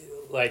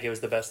 it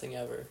was the best thing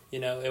ever. You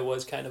know, it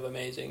was kind of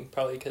amazing,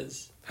 probably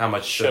because... How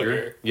much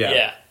sugar?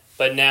 Yeah.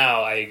 But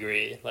now I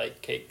agree,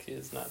 like, cake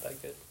is not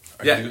that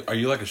good. Are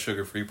you like a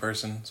sugar-free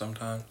person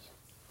sometimes?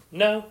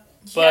 No,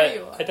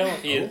 but I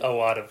don't eat a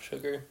lot of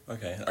sugar.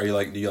 Okay. Do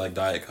you like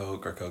Diet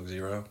Coke or Coke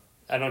Zero?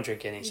 I don't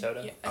drink any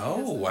soda. Yeah,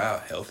 oh,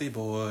 wow. Healthy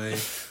boy.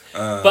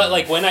 But,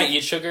 like, when I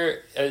eat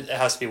sugar, it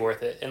has to be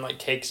worth it. And, like,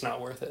 cake's not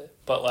worth it.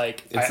 But,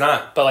 like... It's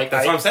not. But, like...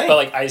 That's what I'm saying. But,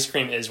 like, ice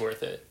cream is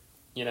worth it.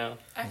 You know?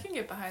 I can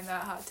get behind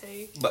that hot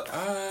take.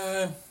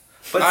 I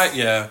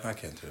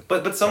can too.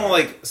 But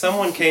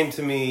someone came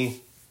to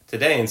me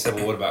today and said,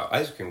 well, what about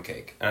ice cream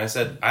cake? And I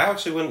said, I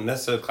actually wouldn't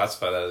necessarily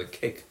classify that as a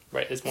cake.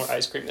 Right, it's more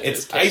ice cream than it is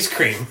It's cake. ice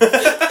cream.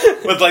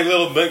 With, like,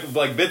 little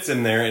like bits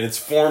in there, and it's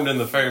formed in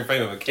the frame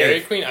of a cake. Dairy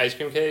Queen ice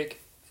cream cake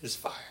is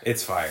fire.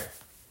 It's fire.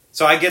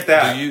 So I get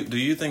that. Do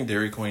you think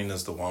Dairy Queen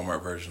is the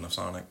Walmart version of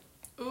Sonic?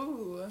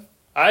 Ooh.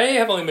 I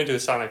have only been to a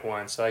Sonic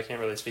once, so I can't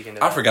really speak into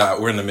that. I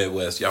forgot. We're in the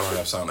Midwest. Y'all don't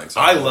have Sonic.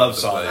 I love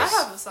Sonic. I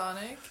have a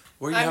Sonic.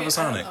 Where do you have a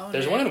Sonic?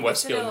 There's one in It's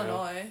Westfield in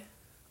now. Illinois.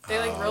 They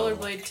like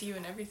rollerblade to you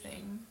and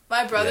everything.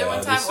 My brother one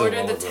they time still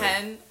ordered the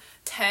rollerblade.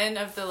 10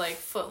 of the like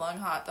foot-long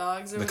hot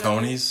dogs or The whatever.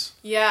 conies?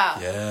 Yeah.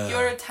 Yeah. He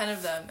ordered 10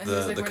 of them. And he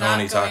was like, The we're not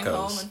coney going tacos.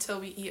 home until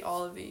we eat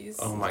all of these.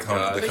 Oh my The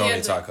god. But coney he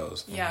had, like-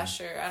 tacos. Yeah,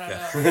 sure. I don't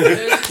Yeah. know.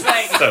 It was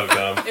like... So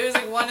dumb. It was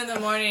like 1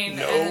 a.m. and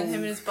then him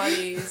and his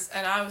buddies,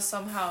 and I was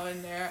somehow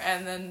in there,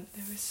 and then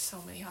there was so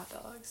many hot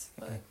dogs,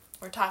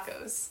 or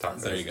tacos.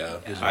 There you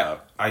go. Good Yeah. job.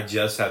 I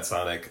just had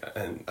Sonic,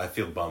 and I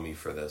feel bummy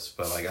for this,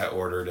 but like I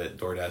ordered it,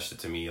 DoorDashed it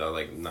to me at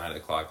like 9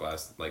 o'clock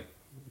last, like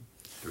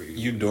 3.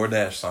 You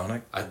DoorDash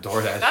Sonic? I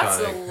DoorDashed That's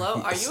Sonic. a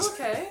low. Are you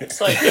okay? It's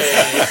like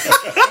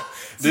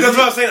See, that's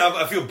what I'm saying.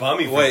 I feel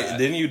bummy for Wait, that.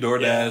 didn't you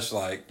DoorDash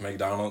like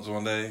McDonald's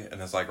one day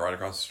and it's like right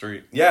across the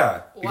street?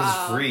 Yeah, because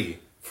Wow. it's free.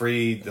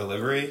 Free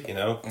delivery, you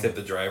know, tip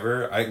the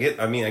driver. I get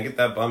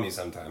that bummy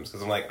sometimes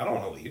because I'm like, I don't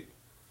want to leave.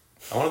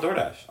 I want to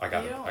DoorDash. I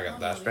got You don't Dash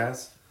wanna leave?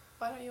 Pass.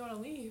 Why don't you want to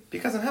leave?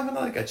 Because I'm having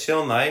like a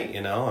chill night,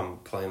 you know. I'm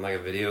playing like a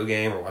video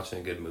game or watching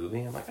a good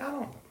movie. I'm like, I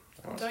don't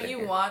Don't stay you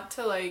here. want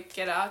to like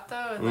get out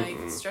though and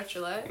like stretch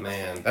your legs?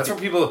 Man, that's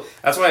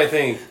why I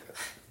think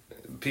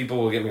people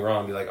will get me wrong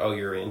and be like, oh,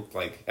 you're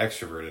like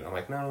extroverted. I'm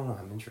like, no,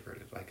 I'm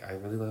introverted. Like, I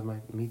really love my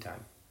me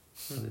time.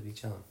 I really be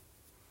chilling.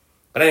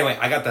 But anyway,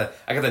 I got the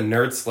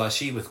nerd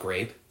slushy with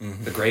grape.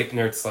 Mm-hmm. The grape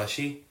nerd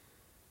slushy.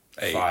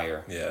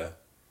 Fire. Yeah.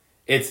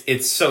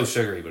 It's so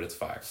sugary, but it's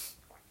fire.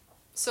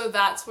 So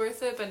that's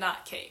worth it, but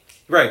not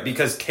cake. Right,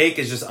 because cake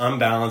is just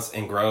unbalanced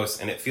and gross,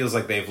 and it feels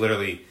like they've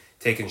literally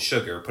taken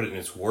sugar, put it in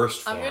its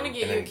worst form. I'm gonna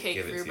get and you a then cake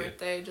give for it your to you.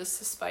 birthday just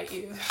to spite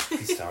you.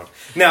 Please don't.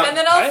 Now, And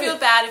then I'll feel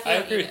bad if you I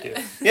don't agree eat with it.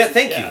 you. yeah,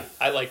 thank Yeah, you.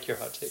 I like your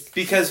hot take.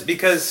 Because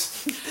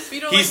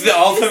You don't he's like the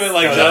ultimate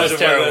like No, that judge was of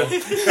terrible.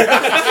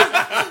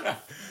 whether-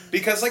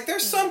 Because like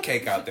there's some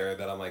cake out there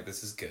that I'm like,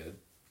 this is good.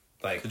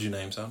 Like Could you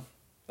name some?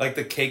 like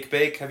the cake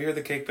bake. Have you heard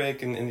the cake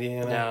bake in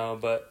Indiana? No,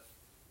 but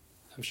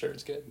I'm sure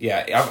it's good.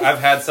 Yeah, I've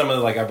had some of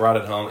the, like I brought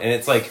it home, and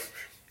it's like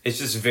it's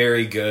just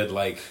very good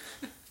like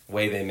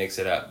way they mix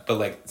it up. But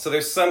like so,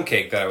 there's some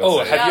cake that I would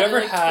Oh, say. have you Yeah, ever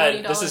they're like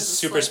had, this $20 is a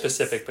super slice.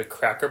 specific, but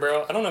Cracker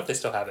Barrel, I don't know if they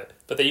still have it,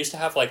 but they used to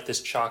have like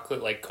this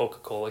chocolate like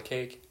Coca-Cola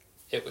cake.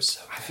 It was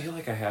so I feel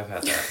like I have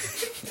had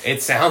that.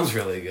 It sounds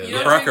really good. You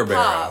don't Cracker drink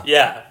Barrel. pop.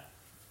 Yeah.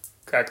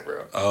 Cracker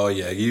Barrel. Oh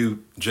yeah,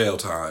 you jail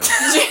time.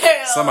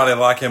 Jail. Somebody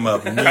lock him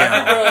up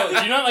now. Bro,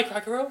 do you not like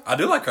Cracker Barrel? I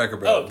do like Cracker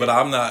Barrel, Oh, okay. but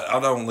I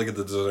don't look at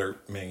the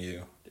dessert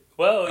menu.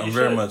 Well, I'm you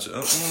very should.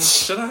 much.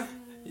 Should I?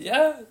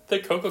 Yeah, the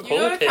You Coca-Cola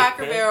go to cake.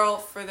 Cracker man. Barrel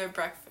for their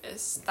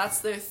breakfast. That's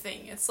their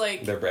thing. It's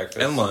like Their breakfast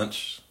And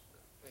lunch.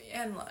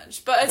 and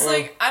lunch. But it's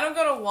like I don't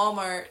go to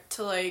Walmart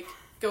to like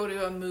go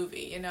to a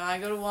movie. You know, I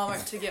go to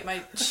Walmart to get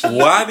my cheese.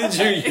 Why did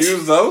you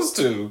use those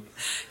two?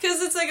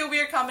 Because it's like a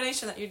weird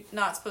combination that you're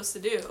not supposed to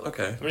do.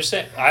 Okay. I'm just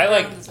saying,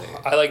 I Dessert.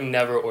 like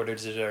never order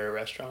dessert at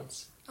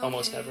restaurants.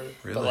 Almost Okay. never.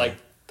 Really? But like,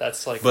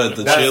 that's like... But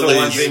the That's the Chili's,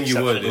 one thing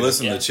you would do.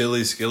 listen, Yeah. the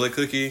Chili's skillet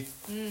cookie,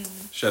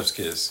 chef's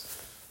kiss.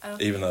 I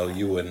don't Even think though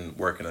you wouldn't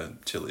work in a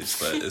Chili's,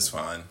 but it's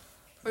fine.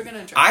 we're gonna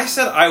drink. I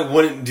said I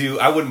wouldn't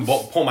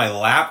pull my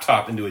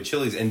laptop into a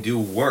Chili's and do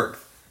work.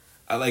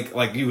 I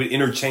like you would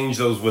interchange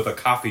those with a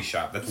coffee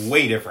shop. That's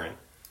way different.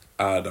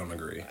 I don't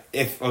agree.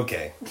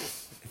 Okay.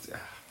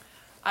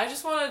 I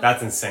just wanted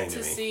That's insane to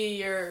me. see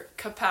your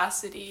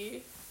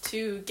capacity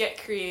to get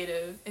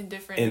creative in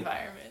different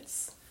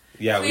environments.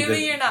 Yeah,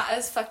 clearly you're not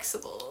as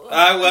flexible.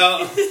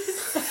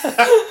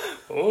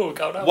 Well,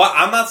 God, well,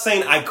 I'm not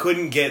saying I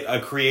couldn't get a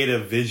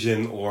creative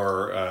vision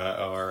or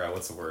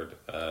what's the word?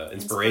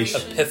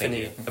 Inspiration.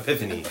 Epiphany.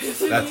 Epiphany.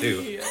 That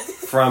too.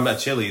 From a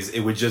Chili's, it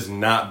would just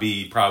not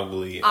be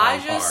probably on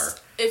par.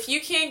 If you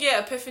can't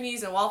get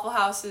epiphanies and Waffle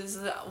Houses,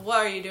 what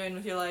are you doing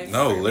with your life?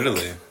 No,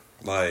 literally.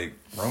 Like,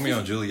 Romeo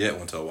and Juliet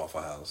went to a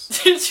Waffle House.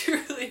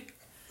 Truly.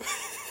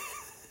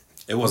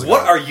 It wasn't.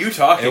 What are you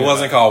talking about? It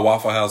wasn't called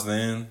Waffle House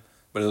then,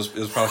 but it was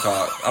probably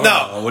called. I don't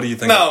know. What do you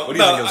think? What do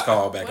you think it was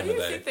called back in the day?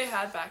 What do you think they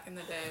had back in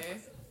the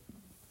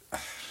day?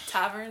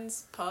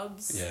 Taverns,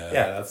 pubs. Yeah,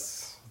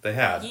 that's what they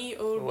had. Ye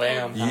old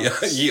Lamb.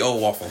 Ye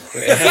old waffle.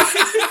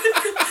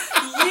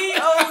 Ye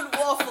old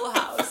Waffle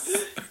House.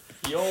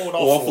 Ye old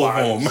Waffle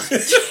home.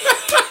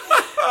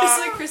 It's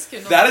like Chris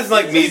Kindle. That is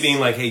like me being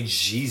like, "Hey,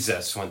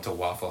 Jesus went to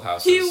Waffle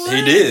Houses." He would.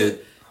 He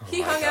did.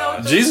 He hung out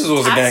with Jesus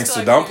was a tax gangster.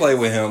 collectors. Don't play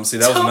with him. See,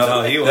 that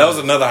was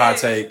another hot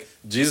take.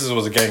 Jesus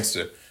was a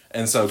gangster,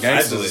 and so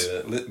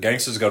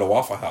gangsters go to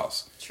Waffle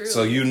House. True.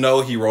 So you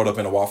know he rolled up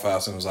in a Waffle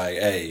House and was like,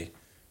 "Hey,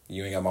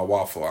 you ain't got my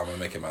waffle. I'm gonna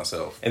make it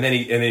myself." And then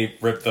he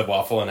ripped the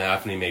waffle in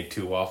half and he made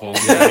 2 waffles.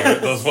 Yeah.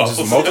 Those waffles.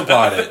 Just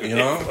multiplied it. You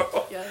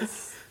know.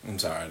 Yes. I'm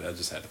sorry. I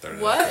just had to throw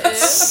that. What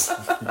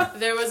if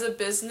there was a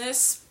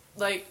business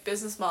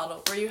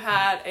model where you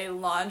had a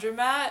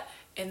laundromat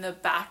in the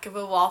back of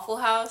a Waffle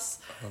House?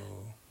 Oh.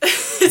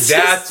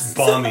 That's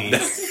bummy.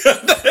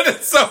 That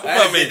is so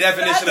bummy. The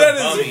definition that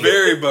of bummy. is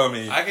very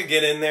bummy. I could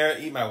get in there,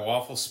 eat my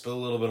waffle, spill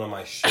a little bit on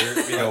my shirt,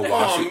 be like,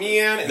 wash "Oh it."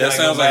 man!" And That then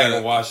sounds I go like back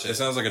and wash it. It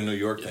sounds like a New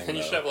York thing. And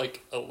you though. should have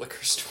like a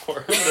liquor store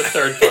on the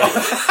third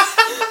part.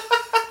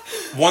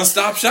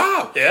 One-stop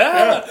shop.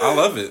 Yeah. I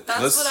love it.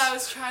 That's what I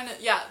was trying to.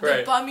 Yeah, the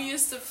Right.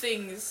 bummiest of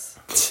things.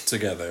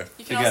 Together.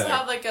 You can also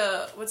have like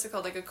a what's it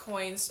called? Like a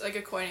coin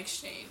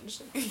exchange.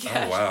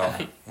 Oh wow,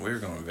 we're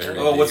going very.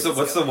 Oh, what's deep.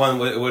 the one?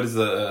 What is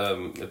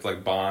the? It's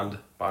like bond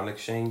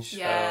exchange.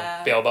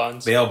 Yeah. Bail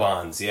bonds. Bail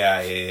bonds.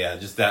 Yeah.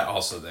 Just that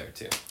also there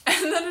too.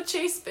 And then a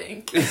Chase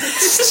Bank.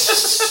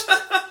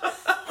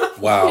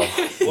 Wow,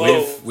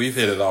 Whoa. we've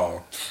hit it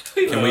all.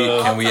 Can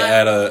we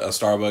add a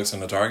Starbucks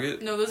and a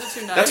Target? No, those are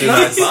too nice.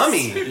 That's not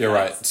bummy. You're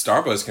right.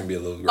 Starbucks can be a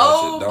little ratchet.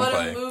 Oh, Don't but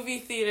play. a movie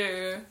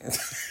theater.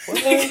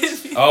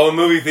 Oh, a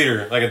movie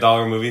theater, like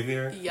 $1 movie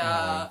theater.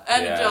 Yeah,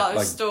 and Yeah. a dollar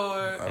Like-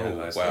 store. Oh, And a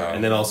nice store. wow.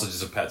 And then also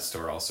just a pet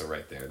store, also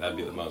right there. That'd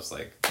be the most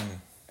like.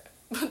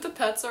 But the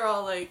pets are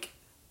all like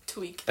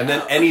tweaked. And then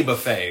out. any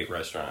buffet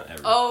restaurant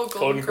ever. Oh, Golden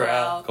Golden Corral.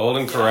 Corral.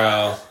 Golden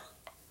Corral.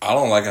 I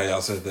don't like how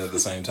y'all said that at the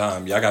same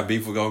time. Y'all got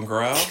beef with Golden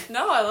Corral?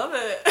 No, I love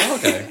it.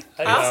 Okay.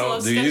 I I also know.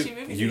 love Do sketchy you?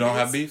 movie You don't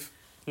have theaters. beef?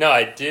 No,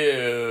 I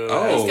do.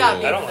 Oh, He's got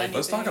beef I don't with like-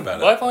 Let's talk anything. about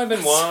it. Well, I've only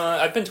been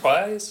I've been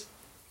twice,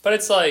 but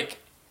it's like,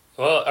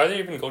 well, are there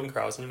even Golden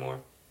Corrals anymore?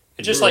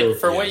 It's just like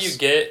for what Yes. you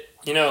get,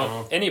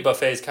 any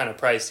buffet is kind of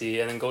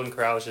pricey, and then Golden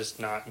Corral is just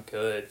not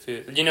good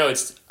food.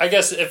 It's. I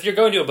guess if you're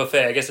going to a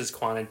buffet, I guess it's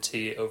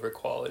quantity over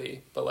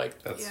quality, but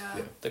like That's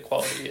Yeah. the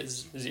quality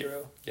is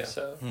 0. Yeah.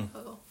 So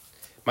Oh.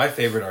 My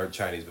favorite are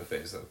Chinese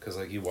buffets though, because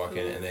like you walk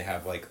in and they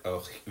have like a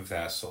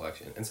vast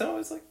selection, and some of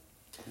it's like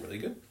really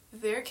good.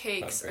 Their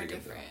cakes Not are very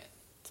good, different.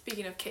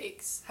 Speaking of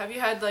cakes, have you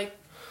had like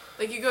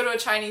you go to a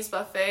Chinese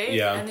buffet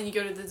Yeah. and then you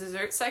go to the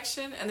dessert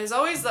section and there's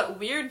always that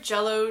weird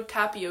Jello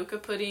tapioca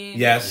pudding.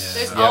 Yes.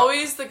 There's Yep.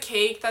 always the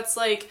cake that's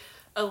like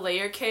a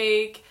layer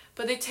cake,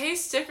 but they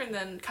taste different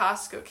than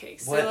Costco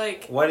cakes. They're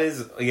like what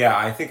is? Yeah,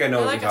 I think I know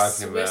they're what like you're a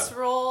talking Swiss about.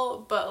 roll,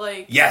 but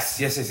like Yes.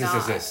 not-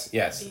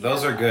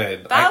 Those are yeah.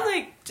 good. That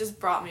like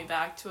just brought me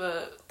back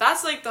to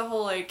that's like the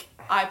whole like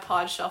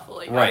iPod shuffle.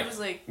 Like Right. I was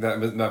like that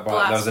was a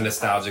blasting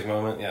nostalgic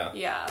moment. Yeah.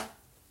 yeah.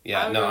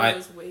 No, it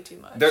was way too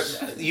much. There,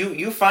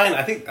 you find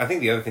I think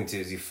the other thing too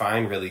is you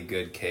find really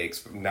good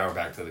cakes. Now we're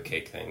back to the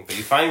cake thing, but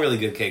you find really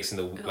good cakes in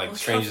the It like all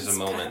strangest of comes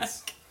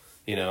moments.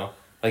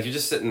 Like you're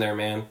just sitting there,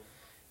 man.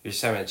 You're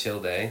just having a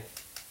chill day,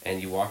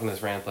 and you walk in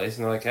this random place,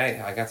 and they're like,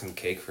 "Hey, I got some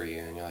cake for you,"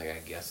 and you're like, "I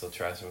guess I'll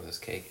try some of this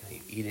cake." And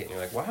you eat it, and you're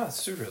like, "Wow,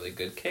 this is really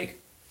good cake."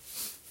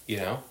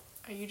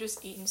 Are you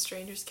just eating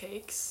strangers'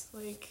 cakes?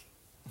 Like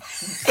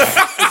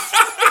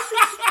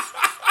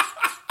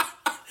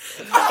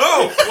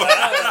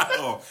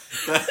Oh,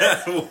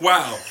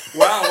 wow.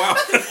 Wow.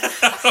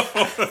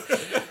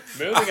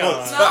 moving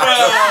on.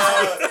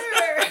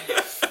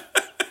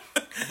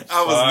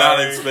 I was not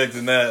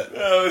expecting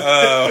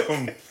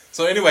that.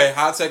 So anyway,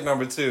 hot take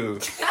number 2.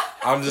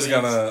 I'm just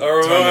gonna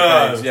we're turn moving the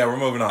on. page. Yeah, we're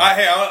moving on.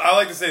 I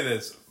like to say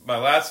this. My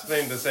last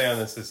thing to say on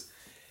this is,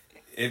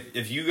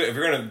 if you're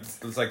gonna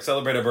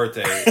celebrate a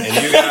birthday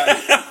and you got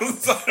I'm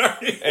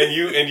sorry.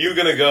 and you're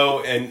gonna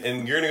go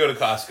and you're gonna go to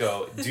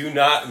Costco, do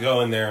not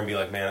go in there and be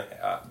like, man,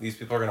 these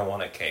people are gonna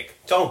want a cake.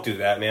 Don't do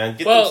that, man.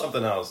 Get them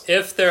something else.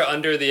 If they're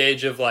under the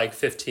age of like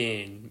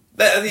 15,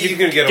 You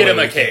can get them away a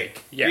with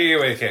cake. Yeah. You can get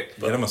away with cake.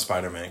 Get him a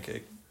Spider-Man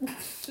cake.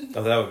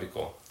 Oh, that would be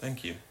cool.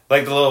 Thank you.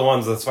 Like the little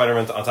ones, the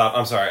Spider-Man on top.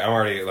 I'm sorry, I'm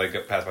already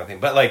past my thing,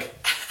 but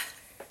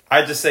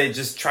I just say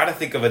just try to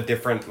think of a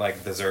different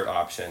like dessert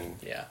option.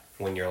 Yeah.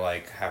 When you're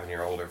like having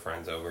your older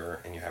friends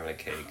over and you're having a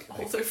cake.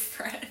 Older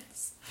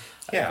friends.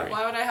 Yeah.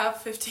 Why would I have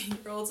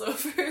 15-year-olds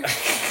over?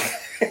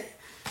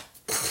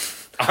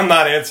 I'm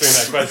not answering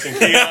that question.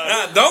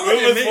 Don't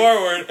look at me.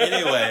 Forward.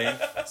 Anyway,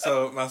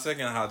 so my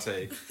second hot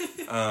take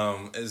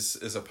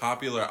is a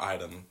popular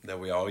item that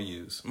we all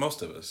use.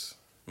 Most of us,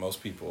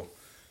 most people.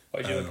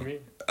 Why'd you look at me?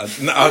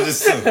 I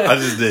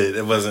just did.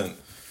 It wasn't.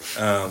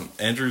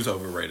 Andrew's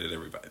overrated.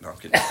 Everybody. No, I'm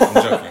kidding. I'm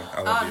joking.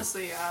 I love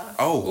Honestly, yeah.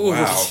 Oh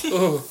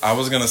wow! I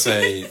was gonna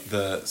say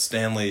the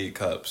Stanley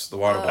cups, the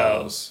water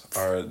bottles,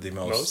 are the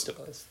most.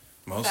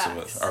 Most of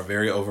us are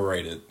very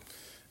overrated,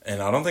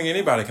 and I don't think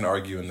anybody can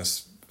argue in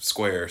this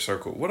square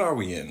circle. What are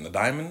we in? The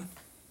diamond?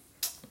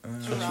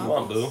 What you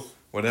want, boo?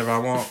 Whatever I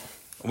want.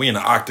 We in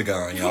the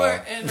octagon, y'all.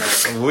 We're in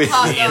We the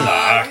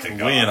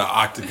octagon. We in the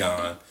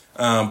octagon.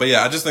 But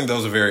yeah, I just think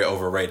those are very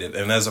overrated.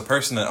 And as a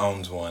person that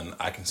owns one,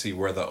 I can see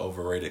where the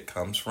overrated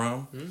comes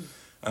from.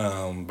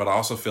 But I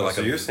also feel like...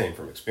 So you're saying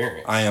from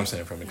experience. I am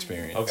saying from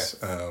experience.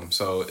 Okay.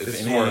 So if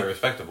it's any... more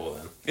respectable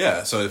then.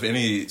 Yeah, so if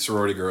any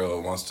sorority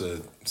girl wants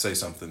to say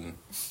something,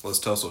 let's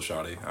tussle,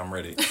 shawty. I'm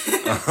ready.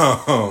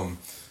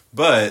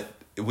 But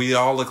we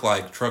all look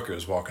like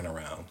truckers walking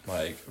around.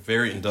 Like,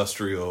 very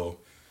industrial.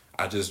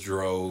 I just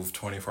drove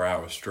 24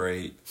 hours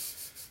straight.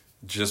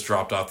 Just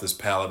dropped off this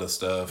pallet of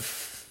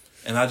stuff.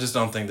 And I just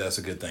don't think that's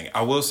a good thing.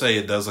 I will say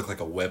it does look like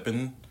a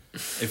weapon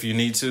if you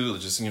need to.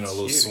 Just, a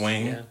little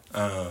swing.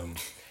 Yeah.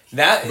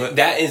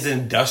 That is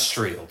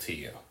industrial to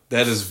you.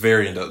 That is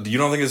very industrial. You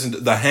don't think it's...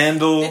 the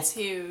handle... It's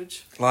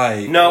huge.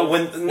 Like... No,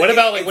 what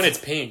about like when it's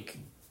pink?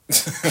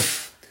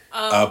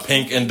 A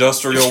pink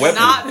industrial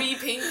weapon. Not be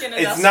pink and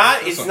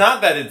industrial. It's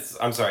not that it's...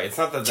 I'm sorry. It's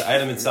not that the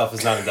item itself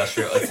is not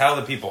industrial. It's how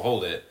the people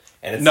hold it.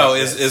 And it's no,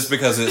 it's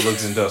because it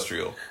looks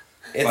industrial.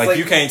 It's like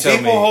you can't tell me...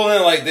 People holding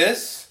it like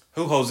this?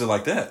 Who holds it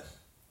like that?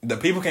 The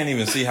people can't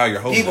even see how you're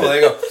holding people, it. They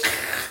go...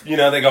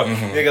 they go...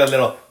 They go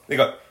little... They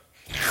go...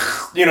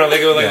 they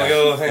go like a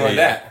little thing like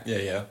that.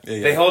 Yeah.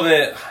 They hold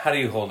it... How do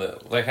you hold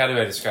it? Like, how do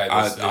I describe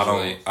this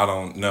visually? I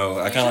don't know.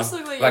 I kind of...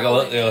 Like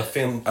a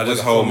film... I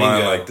just hold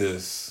mine like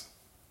this.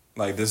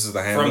 Like, this is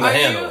the handle. From the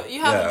handle.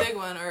 You have a big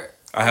one, or...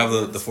 I have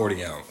the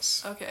 40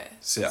 ounce. Okay.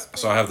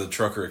 So I have the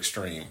Trucker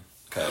Extreme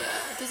cup.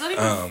 Does that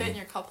even fit in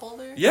your cup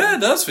holder? Yeah,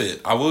 it does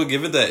fit. I will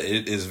give it that.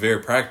 It is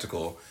very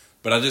practical.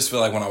 But I just feel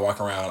like when I walk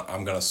around,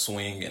 I'm going to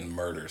swing and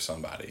murder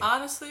somebody.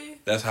 Honestly?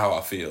 That's how I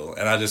feel.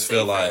 And I just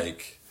feel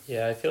like...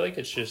 Yeah, I feel like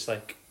it's just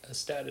like a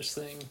status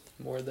thing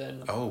more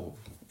than... Oh,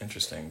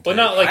 interesting. Well,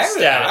 not like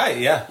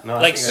status. No,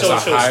 like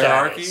social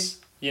hierarchy?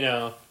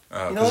 status.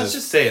 Let's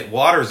just say it.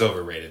 Water's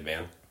overrated,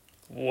 man.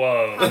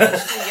 Whoa. How much do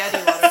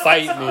Yeti water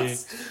Fight me.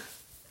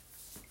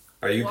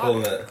 Are you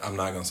pulling it? I'm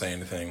not going to say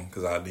anything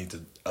because I need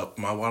to up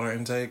my water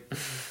intake.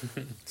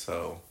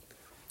 So...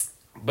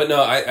 But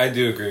no, I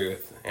do agree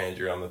with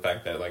Andrew on the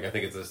fact that I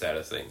think it's a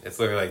status thing. It's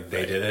literally like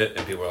they did it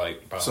and people are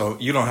like, wow. So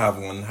you don't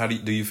have one. How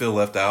do you feel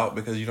left out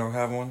because you don't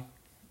have one?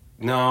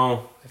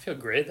 No. I feel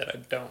great that I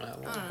don't have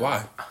one.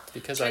 Why?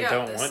 Because I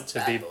don't want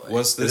to be...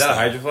 What's this? Is that a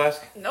Hydro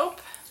Flask? Nope.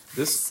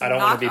 I don't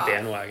want to be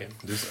bandwagon.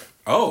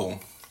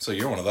 So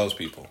you're one of those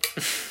people.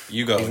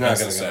 You go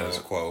against the status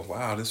quo.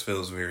 Wow, this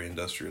feels very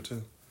industrial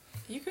too.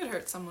 You could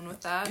hurt someone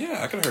with that.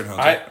 Yeah, I could hurt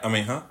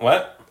Hunter.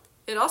 What?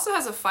 It also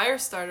has a fire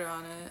starter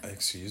on it.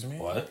 Excuse me?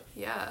 What?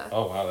 Yeah.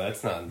 Oh, wow,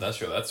 that's not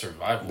industrial. That's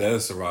survival. That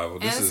is survival.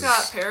 And it's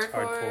got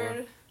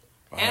paracord.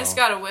 Wow. And it's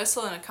got a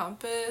whistle and a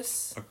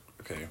compass.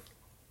 Okay.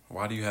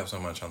 Why do you have so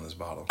much on this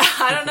bottle?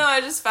 I don't know.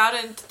 I just found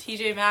it in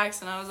TJ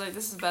Maxx and I was like,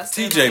 this is the best.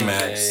 TJ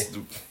Maxx.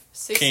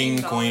 King,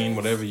 $16. queen,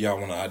 whatever y'all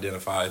want to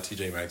identify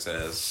TJ Maxx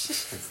as.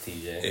 It's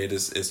TJ.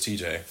 It's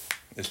TJ.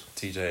 It's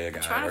TJ, a guy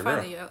I'm trying or to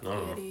a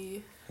girl. find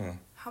the Yeti.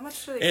 How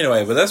much do they...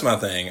 Anyway, but that's my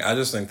thing. I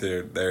just think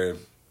they're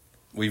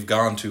we've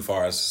gone too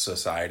far as a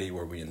society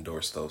where we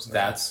endorse those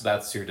things.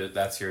 That's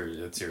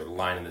your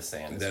line in the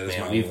sand. That is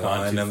my We've gone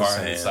line too in the far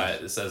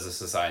sand. as a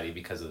society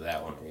because of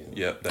that one reason.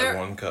 Yep, that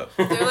one cup.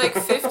 They're like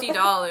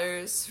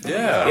 $50.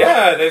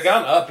 Yeah, they've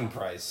gone up in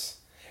price.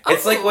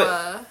 It's like what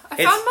I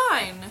found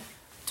mine.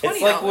 $20.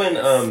 It's like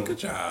when good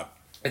job.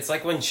 It's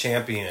like when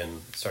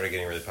Champion started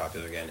getting really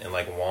popular again, and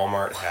like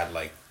Walmart had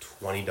like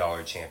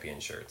 $20 Champion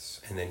shirts,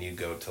 and then you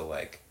go to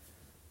like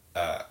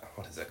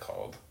what is it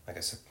called?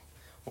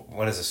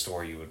 What is a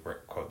store you would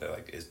quote that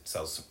like it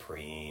sells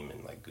Supreme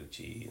and like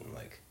Gucci and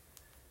like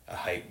a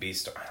hype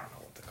beast? I don't know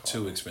what they call it.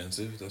 Too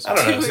expensive. I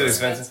don't know. Too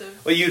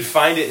expensive. Well, you'd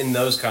find it in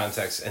those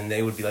contexts, and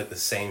they would be like the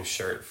same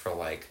shirt for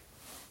like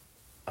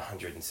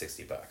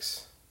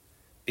 $160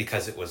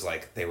 because it was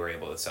like they were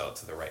able to sell it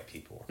to the right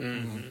people.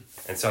 Mm-hmm.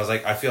 And so I was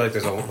like, I feel like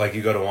there's like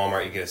you go to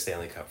Walmart, you get a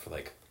Stanley Cup for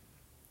like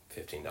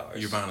 $15.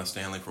 You're buying a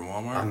Stanley from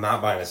Walmart? I'm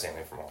not buying a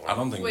Stanley from Walmart. I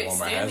don't think Walmart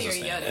Stanley has a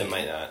Stanley. It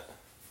might not.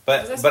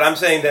 But I'm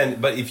saying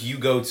then, but if you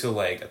go to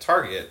like a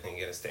Target and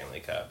get a Stanley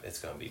Cup, it's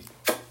going to be...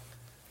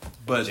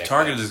 But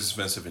Target is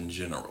expensive in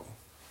general.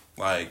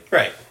 Like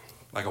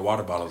a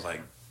water bottle is like...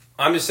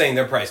 I'm just saying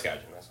they're price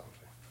gouging, that's what I'm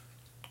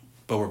saying.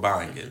 But we're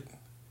buying it.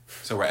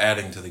 So we're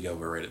adding to the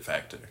overrated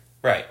factor.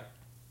 Right.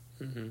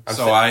 Mm-hmm.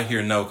 So I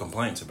hear no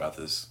complaints about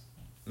this.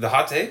 The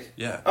hot take?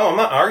 Yeah. Oh, I'm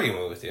not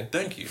arguing with you.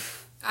 Thank you.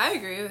 I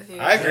agree with you.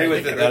 I agree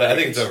with it. I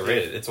think it's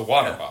overrated. It's a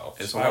water bottle.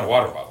 It's a water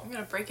bottle. I'm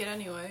gonna break it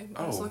anyway.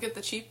 I'll just Oh. look at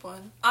the cheap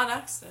one on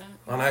accident.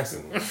 On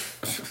accident.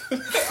 Why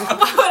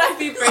would I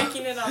be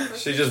breaking it on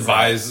purpose? She just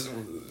buys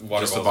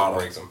water Just a bottles bottle. and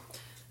breaks them.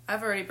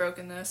 I've already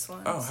broken this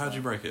one. Oh, how'd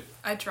you break it?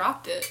 I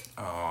dropped it.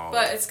 Oh.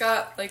 But it's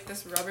got like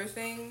this rubber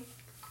thing,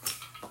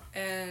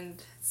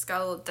 and it's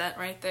got a little dent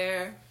right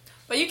there.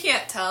 But you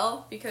can't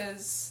tell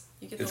because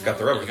you get. It's got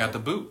the rubber. You got the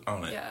boot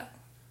on it. Yeah,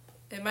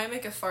 it might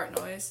make a fart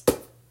noise.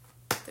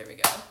 There we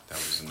go. That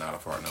was not a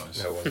fart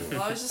noise. No, it wasn't.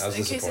 Well, I was just I was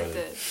in case it disappointed.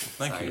 did.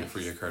 Thank Sorry. you for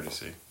your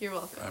courtesy. You're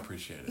welcome. I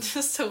appreciate it.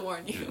 Just to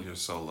warn you. You're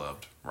so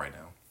loved right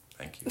now.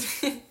 Thank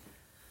you.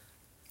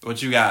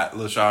 What you got,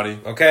 little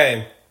shawty?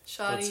 Okay.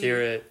 Shoddy. Let's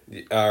hear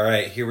it. All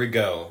right. Here we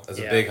go. That's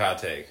a big hot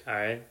take. All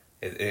right.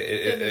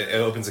 It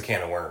opens a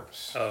can of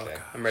worms. Oh, Okay.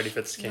 I'm ready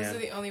for this Those are can.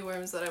 the only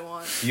worms that I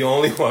want. You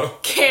only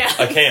want Can.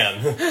 a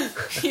can.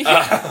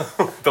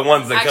 The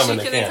ones that come in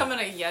a Actually, can can. they come in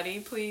a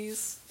Yeti,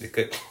 please? They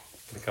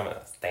come in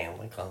a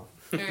Stanley Cup.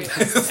 There you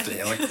go.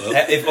 Stanley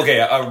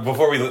Club.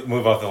 Before we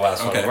move off the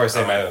last one, Okay, before I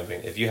say my alright. own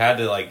thing, if you had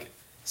to like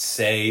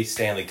say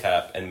Stanley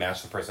Cup and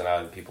match the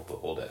personality of the people who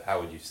hold it, how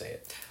would you say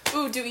it?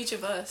 Ooh, do each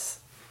of us.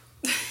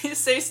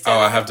 Say Oh,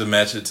 Stanley. I have to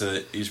match it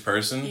to each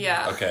person?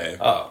 Yeah. Okay.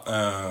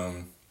 Oh,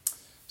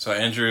 So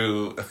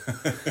Andrew...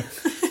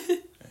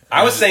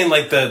 I was saying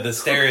like the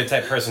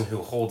stereotype person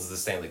who holds the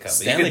Stanley Cup. But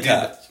you Stanley could do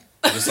Cup.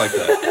 Just like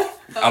that.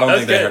 I don't That's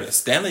think they good. heard it.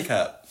 Stanley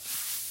Cup.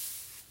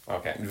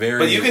 Okay, Very-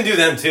 but you can do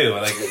them too.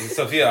 Like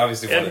Sophia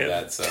obviously wanted Yeah.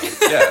 that, so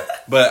Yeah.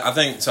 But I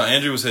think... So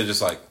Andrew would say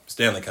just like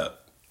Stanley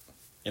Cup.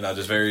 You know,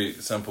 just very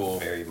simple.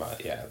 very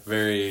much, yeah.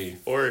 Very...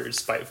 Or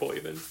spiteful,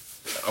 even.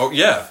 Oh,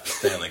 yeah.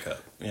 Stanley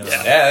Cup. You know?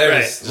 Yeah. Yeah, there's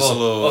Right. just Just a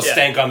little-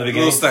 stank on the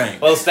beginning. Little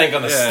stank. stank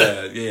on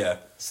the Yeah.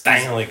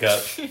 Stanley Cup.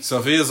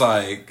 Sophia's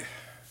like...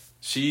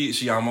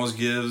 She almost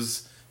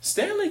gives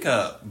Stanley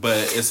Cup, but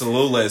it's a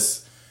little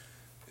less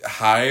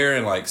higher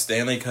and like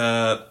Stanley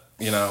Cup,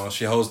 you know,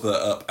 she holds the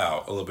up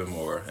out a little bit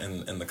more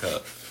in the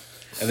cup.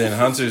 And then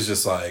Hunter's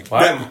just like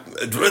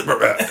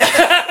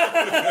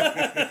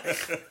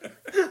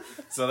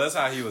so that's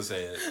how he would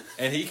say it.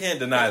 And he can't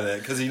deny that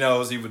because he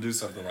knows he would do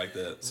something like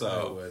that.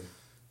 So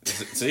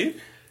see?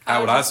 How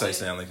would I say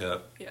Stanley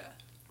Cup? Yeah.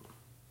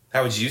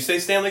 How would you say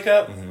Stanley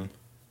Cup? Mm-hmm.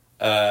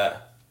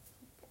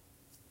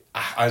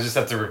 I just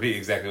have to repeat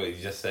exactly what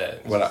you just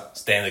said.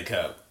 Stanley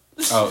Cup.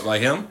 Oh,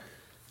 like him?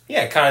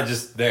 Yeah, kind of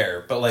just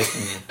there, but like,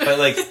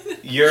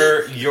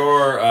 your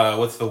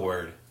what's the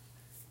word?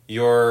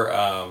 Your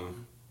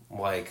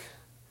like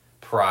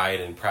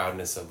pride and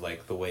proudness of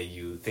like the way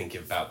you think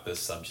about this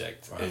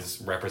subject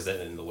is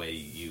represented in the way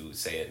you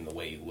say it and the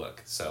way you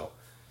look. So,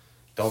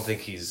 don't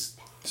think he's.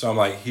 So I'm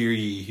like, hear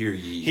ye, hear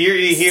ye. Hear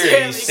ye, hear ye.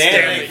 Stanley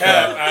Stanley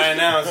Cup. I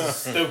know, it's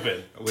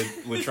stupid.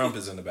 With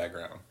trumpets in the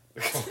background.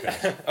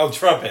 Okay. Oh,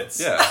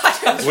 trumpets. Yeah.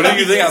 What do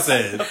you think I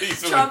said?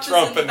 Trump is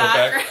in the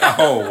background.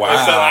 Oh,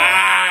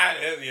 wow.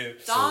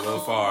 It's a little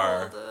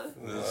far. Donald.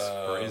 This is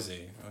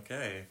crazy.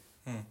 Okay.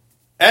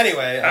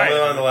 Anyway, I'll Alright.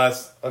 move on to the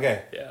last.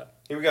 Okay, Yeah.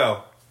 here we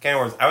go. Can of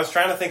worms. I was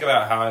trying to think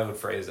about how I would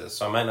phrase this,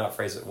 so I might not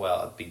phrase it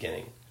well at the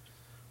beginning.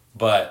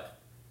 But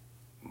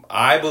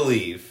I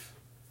believe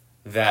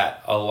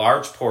that a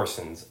large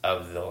portions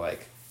of the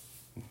like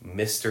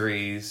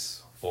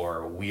mysteries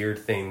or weird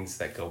things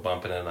that go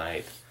bump in the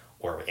night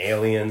or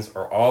aliens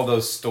or all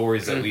those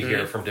stories that we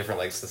hear from different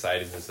like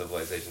societies and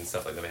civilizations,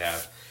 stuff like that we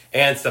have,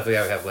 and stuff like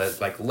that we have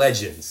like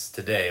legends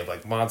today of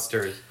like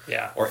monsters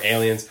Yeah. or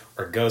aliens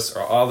or ghosts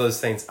or all those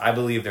things. I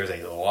believe there's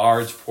a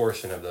large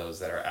portion of those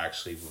that are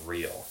actually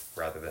real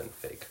rather than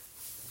fake.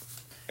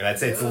 And I'd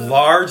say it's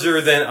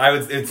larger than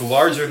it's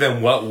larger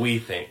than what we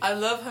think. I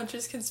love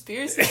Hunter's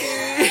conspiracy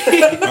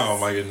theory. Oh,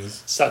 my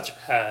goodness. Such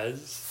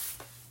as.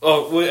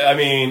 Oh, I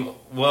mean,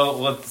 well,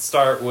 let's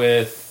start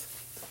with.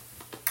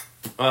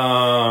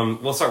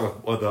 We'll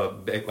start with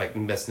the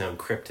like best known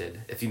cryptid.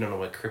 If you don't know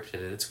what cryptid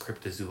is, it's a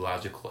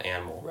cryptozoological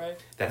animal Right.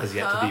 that has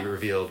yet to be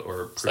revealed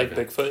or It's like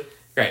proven. Bigfoot.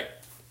 Right,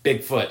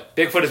 Bigfoot.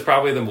 Bigfoot is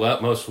probably the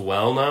most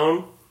well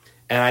known,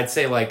 and I'd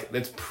say like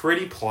it's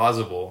pretty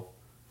plausible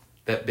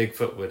that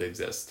Bigfoot would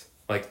exist.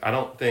 Like I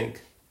don't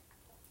think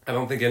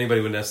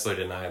anybody would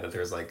necessarily deny that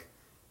there's like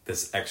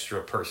this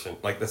extra person,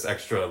 like this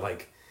extra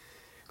like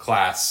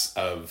class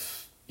of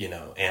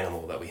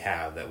animal that we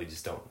have that we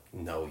just don't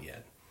know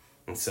yet.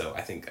 And so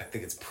I think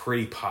it's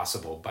pretty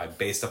possible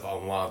based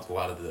upon a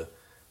lot of the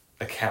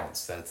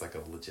accounts that it's like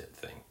a legit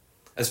thing.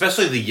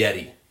 Especially the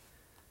Yeti.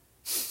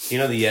 You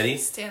know the Yeti?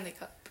 Stanley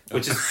Cup.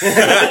 Which is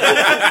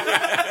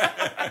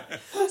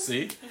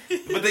See?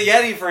 but the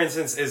Yeti, for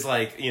instance, is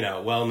like,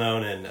 well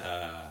known in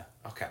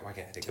okay, why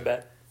can't I think Tibet.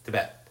 of it?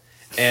 Tibet.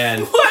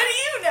 And What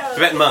do you know?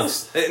 Tibetan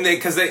monks.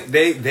 Because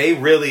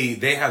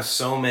they have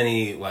so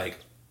many like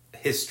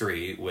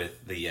history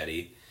with the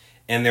Yeti,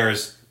 and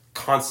there's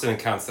constant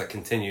accounts that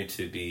continue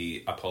to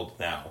be upheld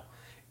now.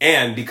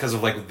 And because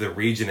of like the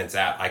region it's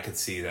at, I could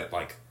see that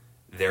like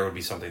there would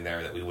be something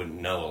there that we wouldn't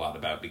know a lot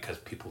about because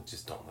people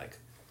just don't like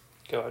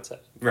go outside.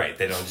 Right.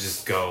 They don't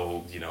just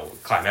go,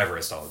 climb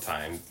Everest all the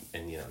time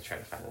and, try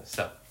to find this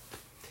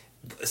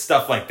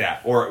stuff like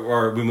that.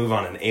 Or we move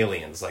on in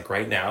aliens. Like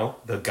right now,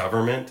 the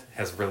government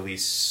has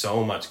released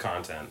so much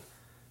content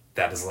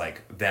that is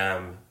like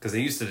them, because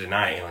they used to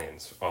deny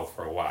aliens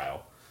for a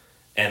while.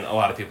 And a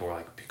lot of people were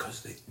like,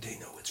 because they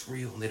know it's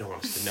real and they don't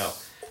want us to know.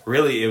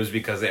 Really, it was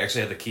because they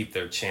actually had to keep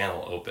their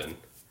channel open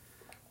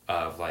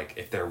of like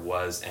if there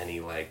was any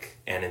like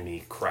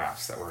enemy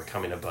crafts that were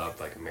coming above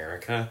like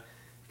America.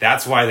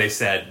 That's why they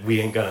said we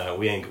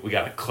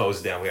gotta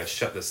close down, we gotta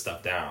shut this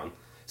stuff down.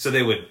 So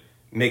they would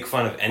make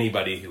fun of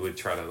anybody who would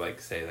try to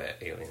like say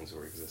that aliens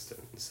were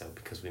existent, so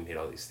because we made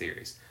all these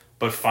theories.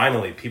 But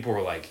finally people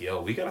were like,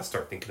 yo, we gotta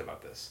start thinking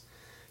about this.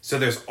 So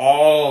there's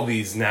all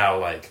these now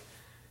like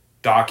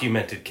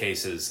documented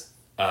cases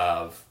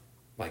of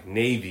like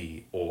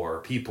Navy or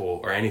people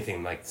or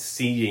anything like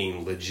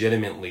seeing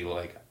legitimately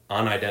like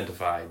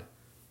unidentified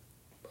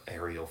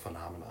aerial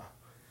phenomena.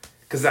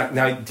 Because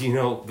now, do you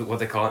know what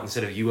they call it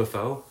instead of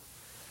UFO?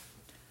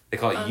 They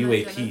call it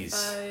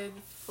UAPs. Unidentified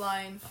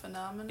flying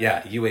phenomena.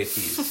 Yeah,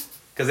 UAPs.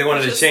 Because they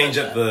wanted to change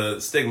up the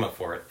stigma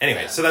for it.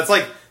 Anyway, so that's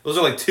like, those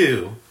are like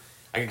two.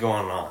 I could go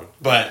on and on.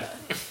 But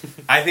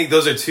I think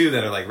those are two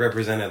that are like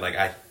represented. Like,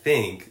 I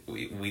think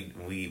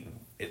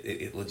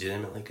it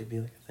legitimately could be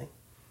like a thing.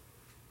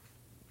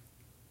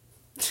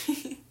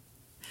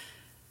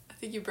 I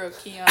think you broke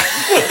Keyon.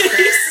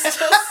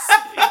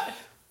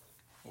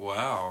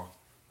 Wow.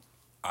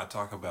 I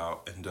talk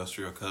about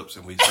industrial cups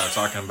and we start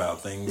talking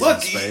about things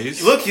in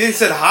space. Look, you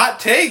said hot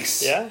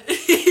takes. Yeah.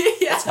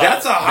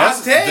 That's a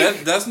hot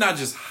take. That's not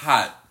just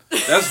hot.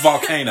 That's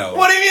volcano.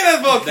 What do you mean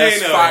that's volcano?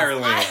 That's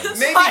Fireland.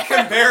 Maybe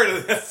compare to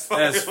this.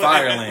 That's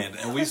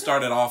Fireland. And we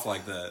started off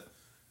like that.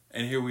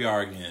 And here we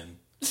are again.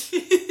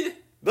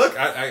 Look,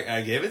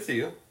 I gave it to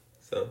you.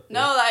 So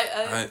no,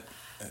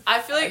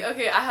 I feel like,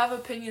 okay, I have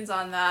opinions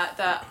on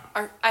that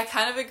are, I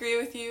kind of agree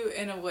with you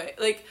in a way.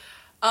 Like,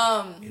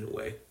 in a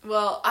way.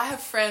 Well, I have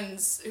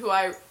friends who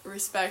I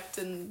respect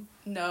and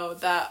know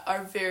that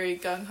are very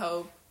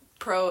gung-ho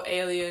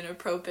pro-alien or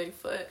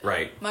pro-Bigfoot.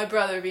 Right. My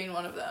brother being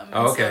one of them.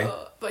 Oh, okay.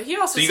 But he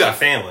also... So you got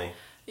family.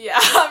 Yeah,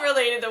 I'm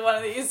related to one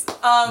of these.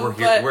 We're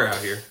here. We're out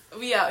here.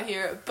 We out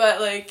here.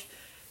 But, like,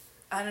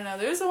 I don't know.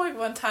 There was only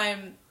one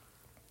time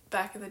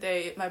back in the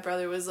day my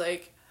brother was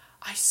like,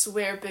 I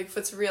swear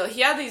Bigfoot's real.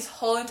 He had these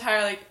whole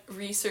entire, like,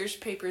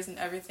 research papers and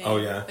everything. Oh,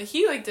 yeah? Like,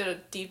 he, like, did a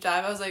deep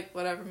dive. I was like,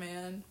 whatever,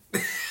 man.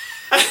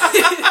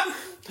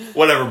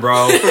 Whatever,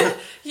 bro.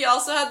 He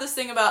also had this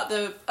thing about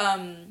the,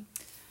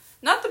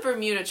 not the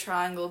Bermuda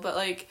Triangle, but,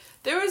 like,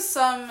 there was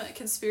some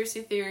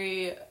conspiracy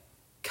theory,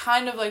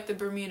 kind of like the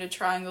Bermuda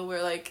Triangle,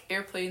 where, like,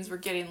 airplanes were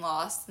getting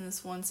lost in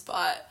this one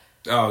spot.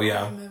 Oh,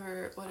 yeah. I don't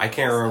remember what I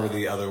can't remember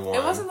the other one.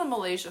 It wasn't the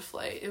Malaysia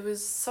flight. It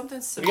was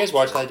something similar. Have you guys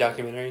watched that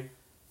documentary?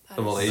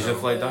 The Malaysia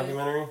flight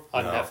documentary?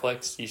 On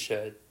Netflix, you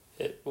should.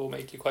 It will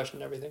make you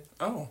question everything.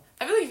 Oh.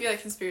 I feel like if you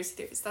like conspiracy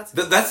theories, that's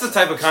the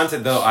type of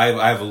content, though,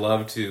 I've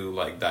loved to,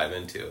 like, dive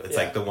into. It's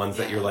like the ones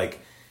that you're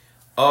like,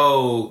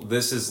 oh,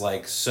 this is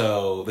like,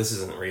 so this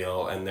isn't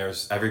real, and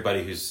there's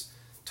everybody who's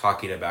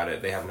talking about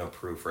it, they have no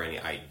proof or any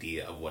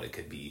idea of what it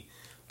could be.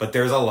 But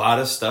there's a lot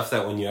of stuff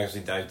that when you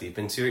actually dive deep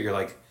into it, you're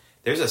like,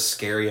 there's a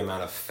scary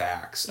amount of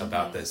facts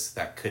about this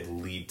that could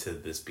lead to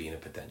this being a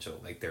potential.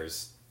 Like,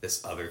 there's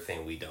this other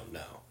thing we don't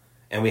know.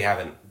 And we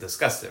haven't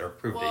discussed it or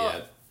proved it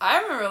yet.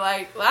 I remember,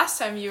 like, last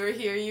time you were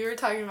here, you were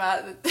talking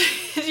about...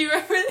 Do you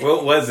remember?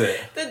 What was it?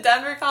 The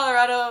Denver,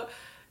 Colorado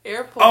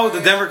airport. Oh,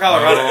 the Denver,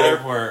 Colorado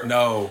airport.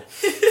 No.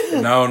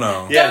 Yeah,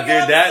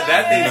 dude,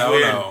 that thing's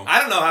weird. No.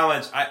 I don't know how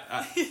much...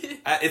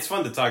 it's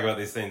fun to talk about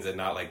these things and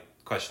not, like,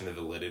 question the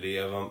validity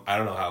of them. I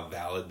don't know how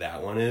valid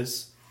that one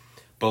is.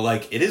 But,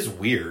 like, it is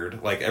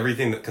weird. Like,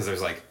 everything... Because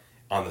there's, like,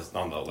 on the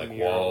like,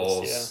 murals,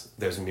 walls,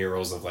 there's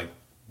murals of, like,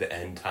 the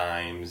end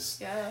times.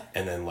 Yeah.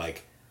 And then,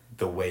 like,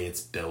 the way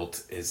it's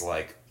built is,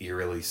 like,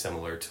 eerily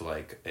similar to,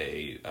 like,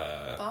 a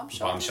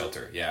bomb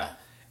shelter. Yeah.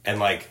 And,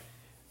 like,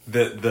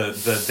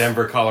 the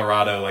Denver,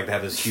 Colorado, like, they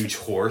have this huge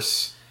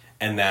horse,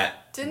 and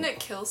that... Didn't it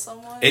kill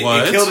someone? It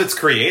killed its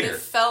creator. It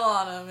fell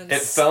on him and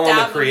it fell on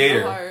the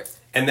creator. Him in the heart.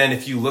 And then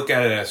if you look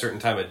at it at a certain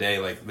time of day,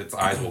 like, its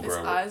eyes will Its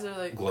eyes are,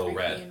 like, glow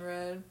red. And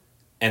red.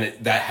 And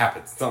that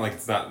happens. It's not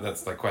like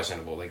that's, like,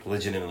 questionable. Like,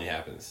 legitimately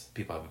happens.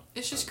 People have...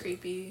 It's just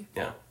creepy.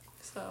 Yeah.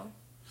 So...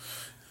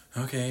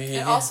 Okay.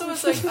 It also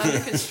was, like, under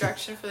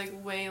construction for,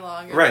 like, way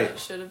longer than it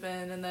should have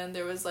been. And then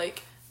there was,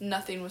 like,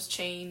 nothing was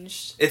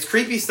changed. It's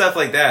creepy stuff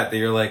like that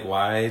you're like,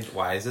 why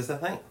is this a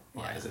thing?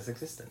 Why is this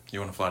existent? You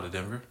want to fly to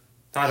Denver?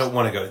 I don't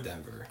want to go to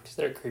Denver. Because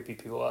there are creepy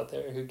people out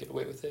there who get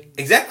away with things.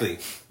 Exactly.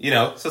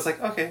 So it's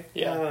like, okay, I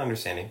have an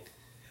understanding.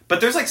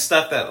 But there's, like,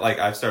 stuff that, like,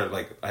 I've started,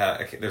 like,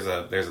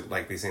 there's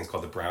like, these things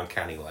called the Brown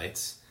County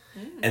Lights.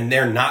 And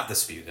they're not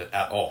disputed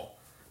at all.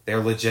 They're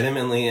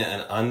legitimately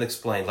and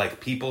unexplained. Like,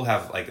 people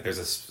have, like, there's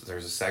a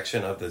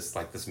section of this,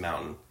 like, this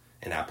mountain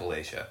in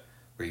Appalachia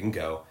where you can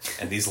go,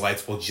 and these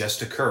lights will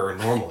just occur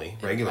normally,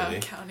 regularly.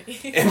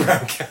 In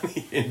Brown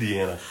County,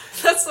 Indiana.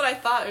 That's what I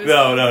thought. It was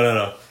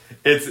No.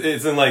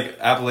 It's in like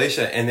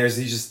Appalachia, and there's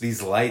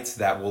these lights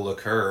that will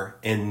occur,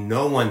 and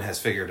no one has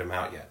figured them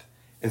out yet.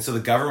 And so the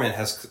government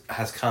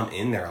has come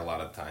in there a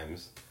lot of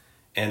times,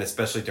 and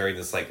especially during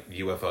this like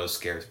UFO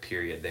scares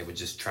period, they would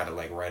just try to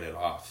like write it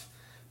off.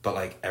 But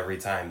like every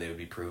time they would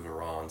be proven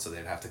wrong, so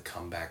they'd have to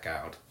come back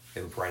out.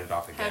 They would write it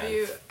off again. Have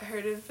you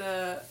heard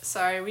of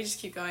sorry, we just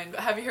keep going, but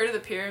have you heard of the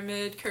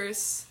pyramid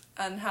curse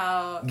and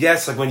how...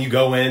 Yes, like when you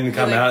go in and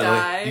come like out,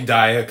 like, you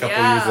die a couple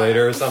years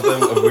later or something,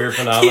 a weird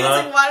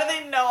phenomenon. Like, why do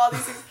they know all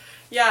these things?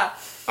 Yeah.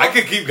 I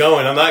could keep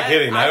going, I'm not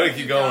kidding. I would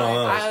keep going on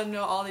those. I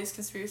know all these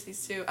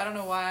conspiracies too. I don't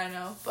know why I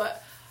know,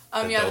 but...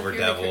 the Dover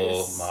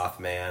Devil,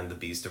 Mothman, the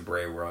Beast of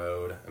Bray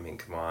Road. I mean,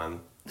 come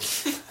on.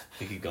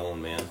 You keep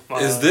going, man.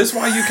 Is this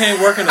why you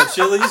can't work in a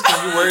Chili's?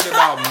 Because you're worried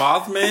about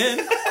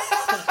Mothman?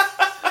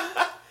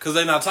 Because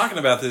they're not talking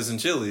about this in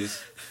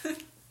Chili's.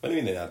 What do you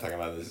mean they're not talking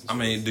about this? I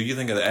mean, do you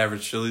think the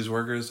average Chili's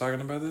worker is talking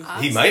about this?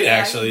 He might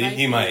actually.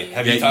 He might.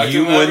 Have you talked to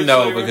him? You wouldn't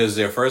know Chili because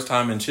their first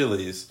time in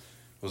Chili's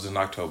was in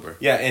October.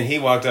 Yeah, and he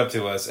walked up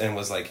to us and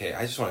was like, "Hey,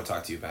 I just want to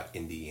talk to you about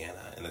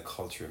Indiana and the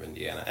culture of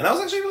Indiana." And I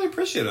was actually really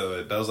appreciative of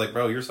it. But I was like,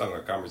 "Bro, you're starting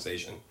a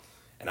conversation,"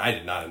 and I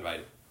did not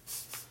invite him.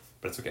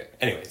 But it's okay.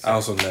 Anyways, I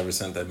also never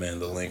sent that man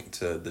the link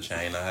to the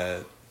chain I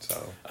had.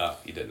 So,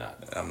 you did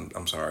not.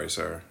 I'm sorry,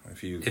 sir.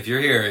 If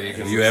you're here,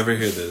 if you ever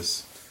hear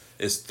this,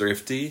 it's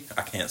Thrifty.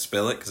 I can't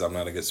spell it because I'm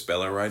not a good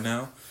speller right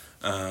now.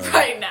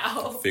 Right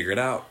now, figure it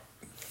out.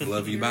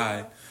 Love you.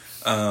 Bye.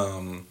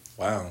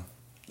 Wow,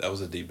 that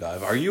was a deep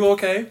dive. Are you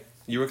okay?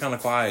 You were kind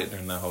of quiet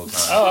during that whole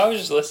time. Oh, I was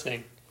just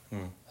listening.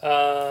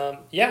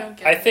 Yeah,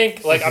 I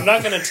think like I'm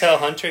not gonna tell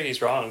Hunter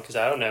he's wrong because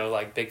I don't know.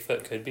 Like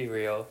Bigfoot could be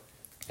real,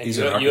 and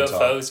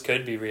UFOs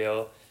could be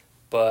real,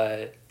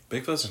 but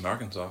Bigfoot's in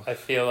Arkansas. I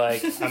feel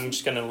like I'm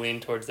just gonna lean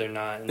towards they're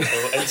not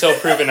until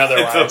proven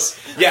otherwise.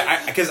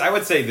 Because I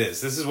would say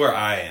this is where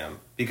I am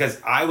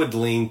because I would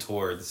lean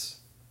towards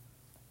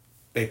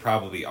they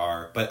probably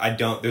are, but I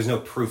don't. There's no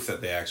proof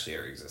that they actually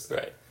ever existed.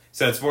 Right.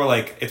 So it's more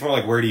like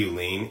where do you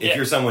lean? If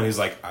you're someone who's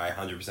like I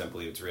 100%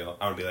 believe it's real,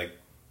 I'm gonna be like,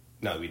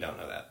 no, we don't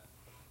know that.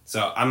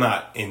 So I'm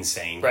not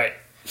insane, right?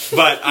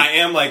 But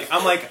I'm like,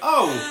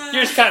 oh,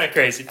 you're just kind of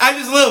crazy. I'm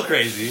just a little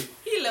crazy.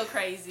 You're a little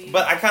crazy.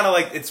 But I kind of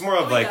like it's more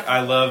of like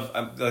I love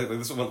like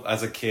this one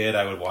as a kid.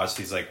 I would watch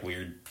these like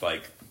weird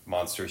like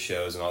monster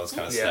shows and all this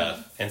kind of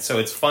stuff, and so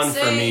it's fun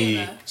for me.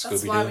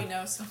 That's why we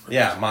know so much.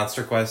 Yeah,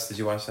 Monster Quest. Did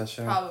you watch that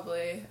show?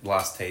 Probably.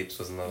 Lost Tapes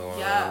was another one.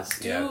 Yeah,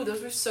 dude,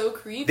 those were so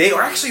creepy. They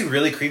were actually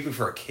really creepy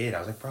for a kid. I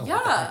was like, bro.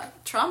 Yeah,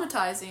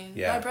 traumatizing.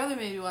 Yeah. My brother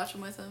made me watch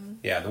them with him.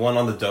 Yeah, the one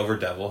on the Dover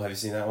Devil. Have you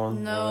seen that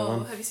one? No.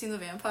 Have you seen The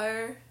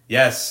Vampire?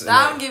 Yes.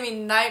 That one gave me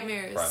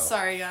nightmares. Bro.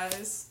 Sorry,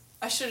 guys.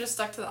 I should have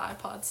stuck to the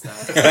iPod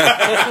stuff.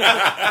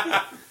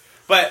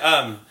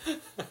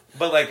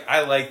 But like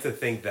I like to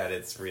think that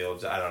it's real.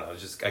 I don't know.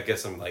 Just I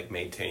guess I'm like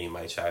maintaining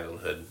my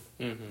childhood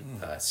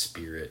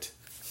spirit.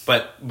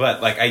 But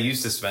like I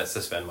used to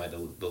suspend my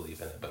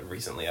belief in it. But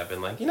recently I've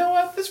been like, you know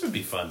what? This would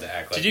be fun to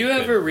act like. Did you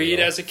ever read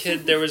as a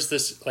kid? There was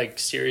this like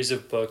series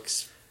of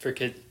books for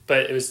kids,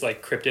 but it was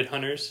like cryptid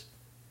hunters.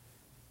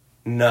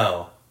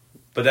 No,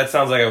 but that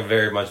sounds like I would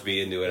very much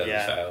be into it as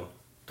a child.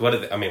 What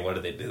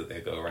did they do? They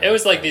go around. It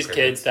was like these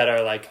kids that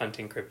are like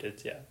hunting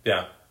cryptids. Yeah.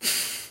 Yeah.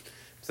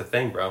 It's a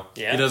thing, bro.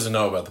 Yeah. He doesn't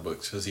know about the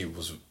books because he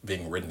was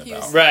being written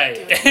about.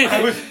 Right.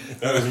 That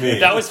was me.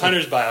 That was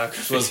Hunter's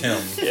biography. It was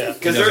him. Yeah.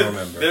 Because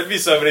there'd be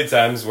so many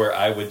times where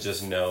I would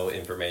just know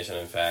information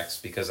and facts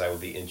because I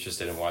would be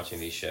interested in watching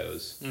these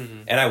shows,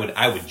 and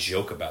I would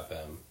joke about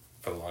them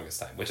for the longest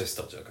time, which I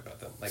still joke about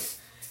them. Like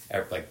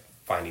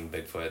Finding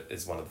Bigfoot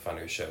is one of the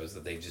funnier shows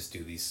that they just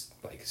do these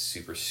like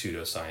super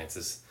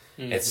pseudosciences.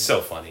 It's so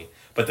funny.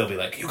 But they'll be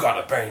like, you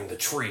gotta bang the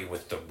tree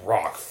with the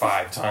rock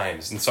 5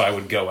 times. And so I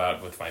would go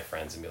out with my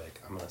friends and be like,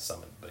 I'm gonna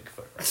summon Bigfoot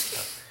right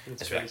now.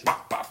 It's like,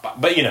 bop, bop,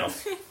 bop. But you know,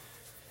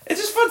 it's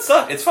just fun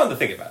stuff. It's fun to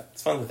think about.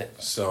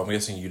 So I'm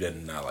guessing you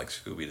did not like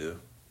Scooby-Doo.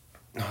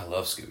 No, I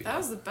love Scooby-Oo. That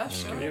was the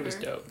best show ever. It was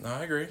dope. No,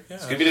 I agree. Yeah,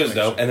 Scooby-Doo was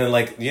dope. And then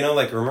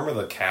remember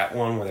the cat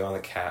one where they were on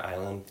the cat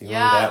island? Do you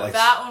remember that? Like,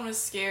 that one was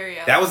scary.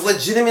 That was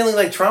legitimately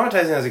like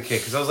traumatizing as a kid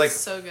because I was like,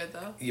 so good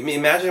though. I mean,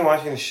 imagine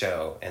watching the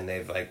show and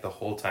they've like the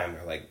whole time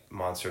they're like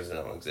monsters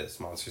don't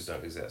exist, monsters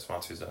don't exist,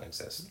 monsters don't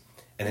exist,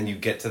 and then you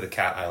get to the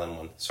cat island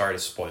one. Sorry to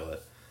spoil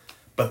it,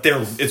 but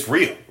it's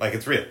real. Like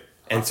it's real,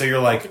 and so you're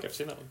like, I think I've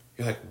seen that one.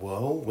 You're like,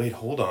 whoa, wait,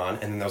 hold on,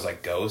 and then there's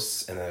like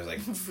ghosts, and then there's like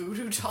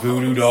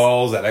voodoo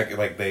dolls that act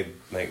like they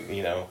like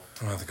you know.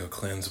 I'm gonna have to go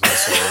cleanse my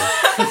soul.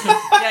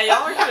 Yeah,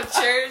 y'all were going to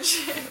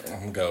church. I'm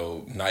gonna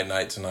go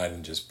night tonight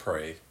and just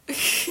pray.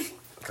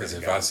 Because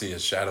if I see a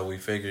shadowy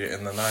figure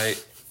in the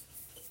night,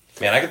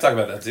 man, I could talk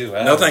about that too.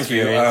 No, thank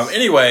you.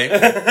 Anyway,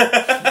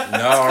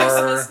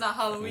 Christmas, not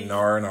Halloween.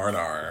 Nar.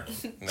 No,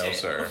 Jail.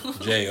 sir.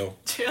 Jail.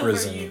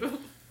 Prison.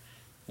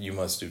 You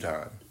must do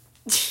time.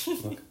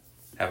 Look,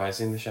 have I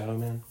seen The Shadow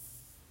Man?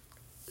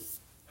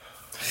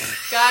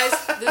 Guys,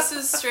 this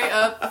is straight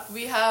up.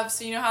 We have,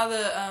 so you know how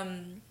the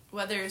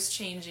weather is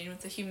changing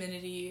with the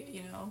humidity,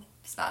 you know,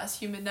 it's not as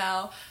humid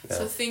now. Yeah.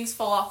 So things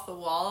fall off the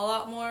wall a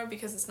lot more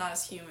because it's not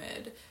as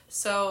humid.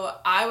 So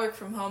I work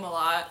from home a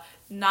lot,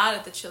 not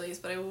at the Chili's,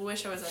 but I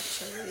wish I was at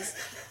the Chili's.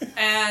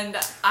 And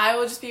I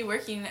will just be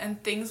working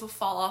and things will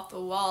fall off the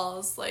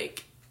walls,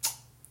 like,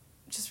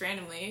 just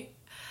randomly.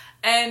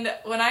 And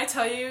when I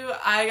tell you,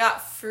 I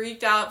got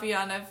freaked out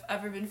beyond I've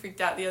ever been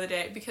freaked out the other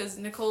day because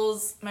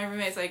Nicole's, my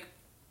roommate's, like,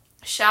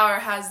 shower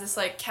has this,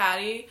 like,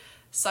 caddy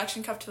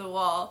suction cup to the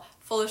wall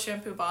full of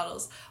shampoo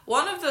bottles.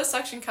 One of the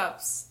suction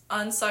cups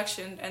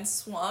unsuctioned and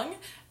swung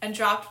and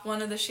dropped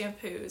one of the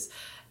shampoos.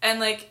 And,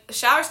 like, the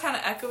shower's kind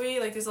of echoey,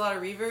 like, there's a lot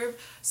of reverb.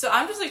 So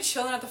I'm just, like,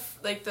 chilling at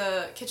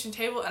the kitchen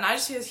table, and I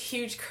just hear this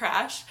huge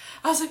crash.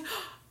 I was like,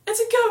 oh, it's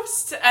a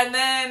ghost! And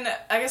then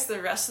I guess the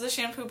rest of the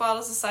shampoo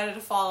bottles decided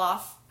to fall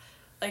off,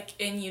 like,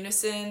 in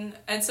unison.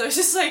 And so it's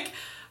just, like,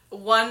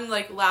 one,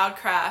 like, loud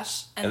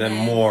crash. And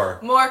then more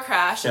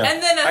crash. Yeah.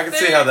 And then I can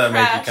see how that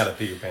makes you kind of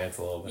pee your pants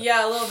a little bit.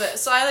 Yeah, a little bit.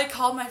 So I, like,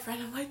 called my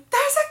friend. I'm like,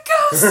 there's a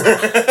ghost!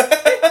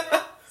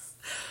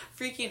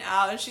 Freaking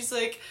out. And she's,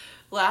 like,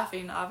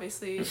 laughing,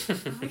 obviously.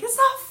 I'm like, it's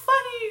not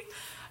funny.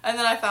 And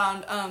then I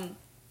found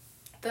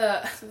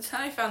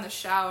the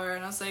shower,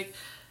 and I was like,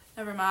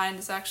 never mind,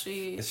 it's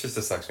just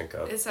a suction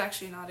cup. It's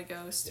actually not a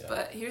ghost. Yeah.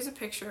 But here's a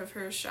picture of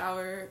her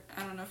shower.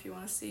 I don't know if you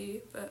want to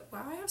see, but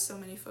wow, I have so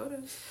many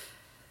photos.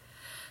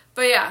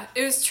 But yeah,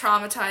 it was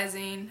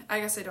traumatizing. I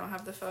guess I don't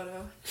have the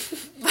photo,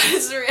 but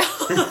it's real.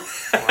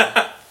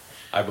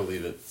 I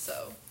believe it.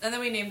 So, and then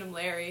we named him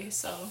Larry,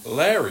 so.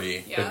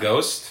 Larry? Yeah. The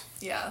ghost?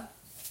 Yeah.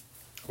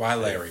 Why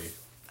Larry?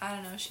 I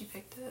don't know, she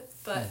picked it,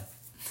 but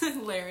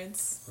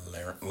Lawrence.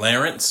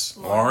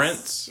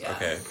 Lawrence? Yeah.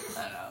 Okay.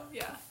 I don't know,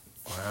 yeah.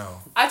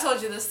 Wow. I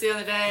told you this the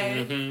other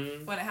day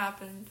when it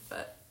happened,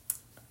 but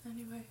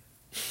anyway.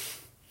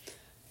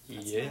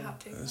 Yeah.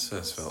 This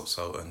has felt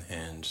so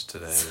unhinged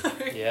today.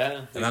 Sorry.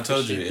 Yeah. And I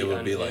told you it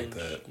would be like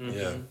that. Mm-hmm.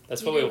 Yeah.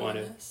 That's what we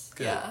wanted.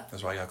 Good. Yeah.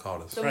 That's why y'all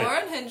called us. The more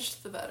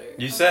unhinged, the better.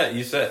 You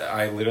said,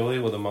 I literally,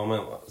 with a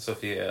moment,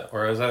 Sophia,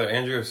 or it was either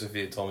Andrew or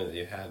Sophia told me that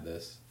you had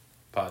this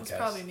podcast. It's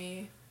probably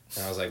me.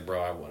 And I was like,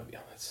 bro, I want to be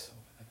on it so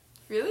bad.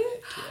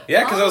 Really?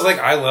 Yeah, because I was like,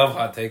 I love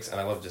hot takes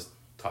and I love just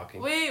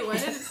talking. Wait, when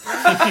did...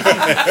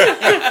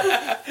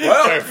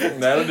 Well,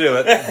 that'll do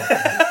it.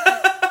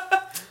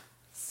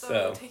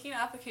 So, taking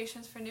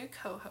applications for new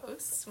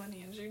co-hosts when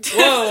Andrew did.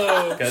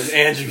 Whoa! Because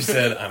Andrew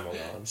said I'm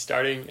alone.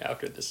 Starting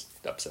after this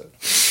episode.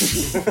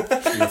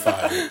 You're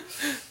fired.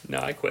 No,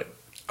 I quit.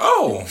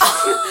 Oh!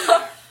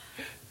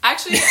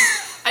 Actually,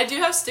 I do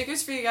have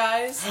stickers for you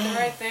guys. They're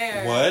right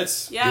there.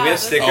 What? Yeah. Do we have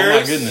stickers? Oh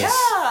my goodness.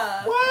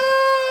 Yeah. Wow!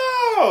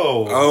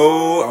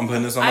 Oh, I'm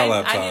putting this on my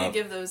laptop. I need to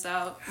give those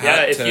out.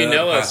 Yeah, if you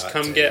know us, hot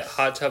come takes. get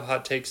Hot Tub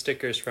Hot Take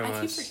stickers from I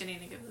keep us. forgetting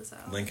to give those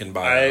out. Link in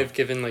bio. I've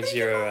given like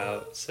 0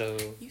 out, so...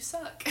 You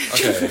suck.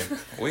 Okay,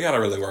 we gotta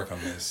really work on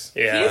this.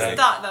 Yeah. He's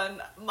not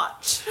done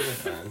much.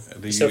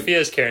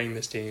 Sophia's carrying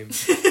this team.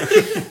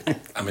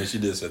 I mean, she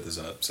did set this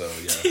up, so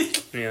yeah.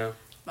 Yeah.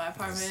 My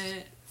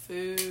apartment,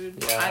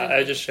 food. Yeah,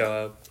 I just show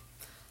up.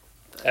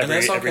 And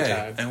that's okay. Every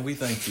time. And we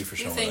thank you for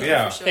showing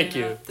up. Thank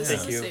you. This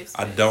Thank is a you. safe space.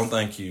 I don't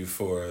thank you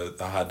for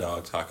the hot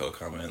dog taco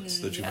comments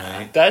that you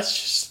made. That's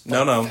just...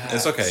 No,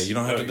 it's okay. You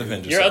don't have to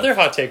defend yourself. Your other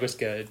hot take was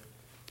good,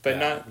 but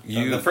not...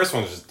 You. The first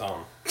one was just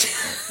dumb.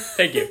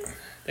 Thank you.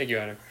 Thank you,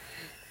 Hunter.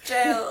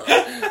 Jail.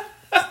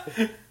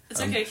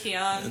 It's okay,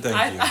 Keyon.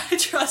 Thank you. I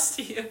trust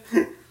you.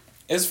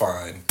 It's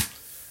fine.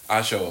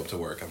 I show up to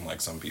work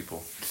unlike some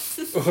people.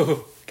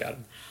 Got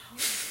him.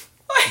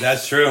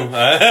 That's true.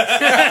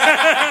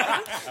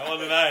 I won't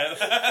deny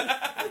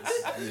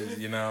it.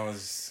 You know,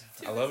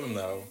 I love him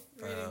though.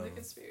 Reading the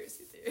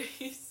conspiracy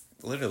theories.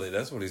 Literally,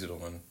 that's what he's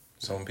doing.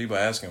 So when people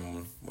ask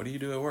him, "What do you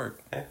do at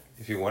work?" Hey,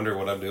 if you wonder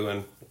what I'm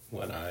doing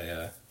when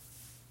I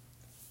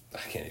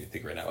can't even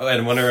think right now.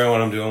 And wondering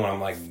what I'm doing when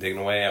I'm like digging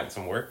away at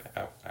some work,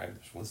 I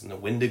just listen to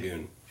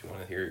Wendigoon. If you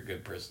want to hear a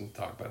good person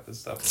talk about this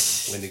stuff,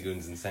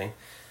 Wendigoon's insane.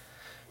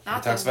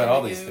 He talks about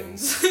all these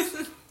things.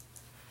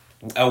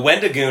 A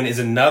Wendigoon is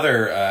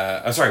another.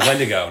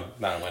 Wendigo,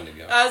 not a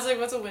Wendigo. I was like,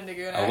 "What's a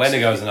Wendigo?" A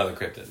Wendigo is another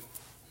cryptid.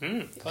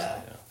 Yeah.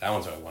 That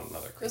one's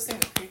another cryptid. Those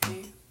things are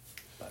creepy.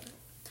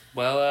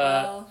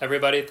 Well,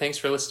 everybody, thanks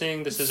for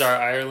listening. This is our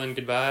Ireland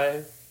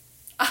goodbye.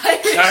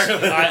 Irish.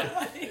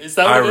 Is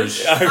that what it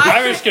is?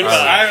 Irish goodbye.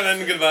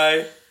 Ireland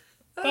goodbye.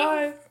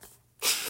 Bye.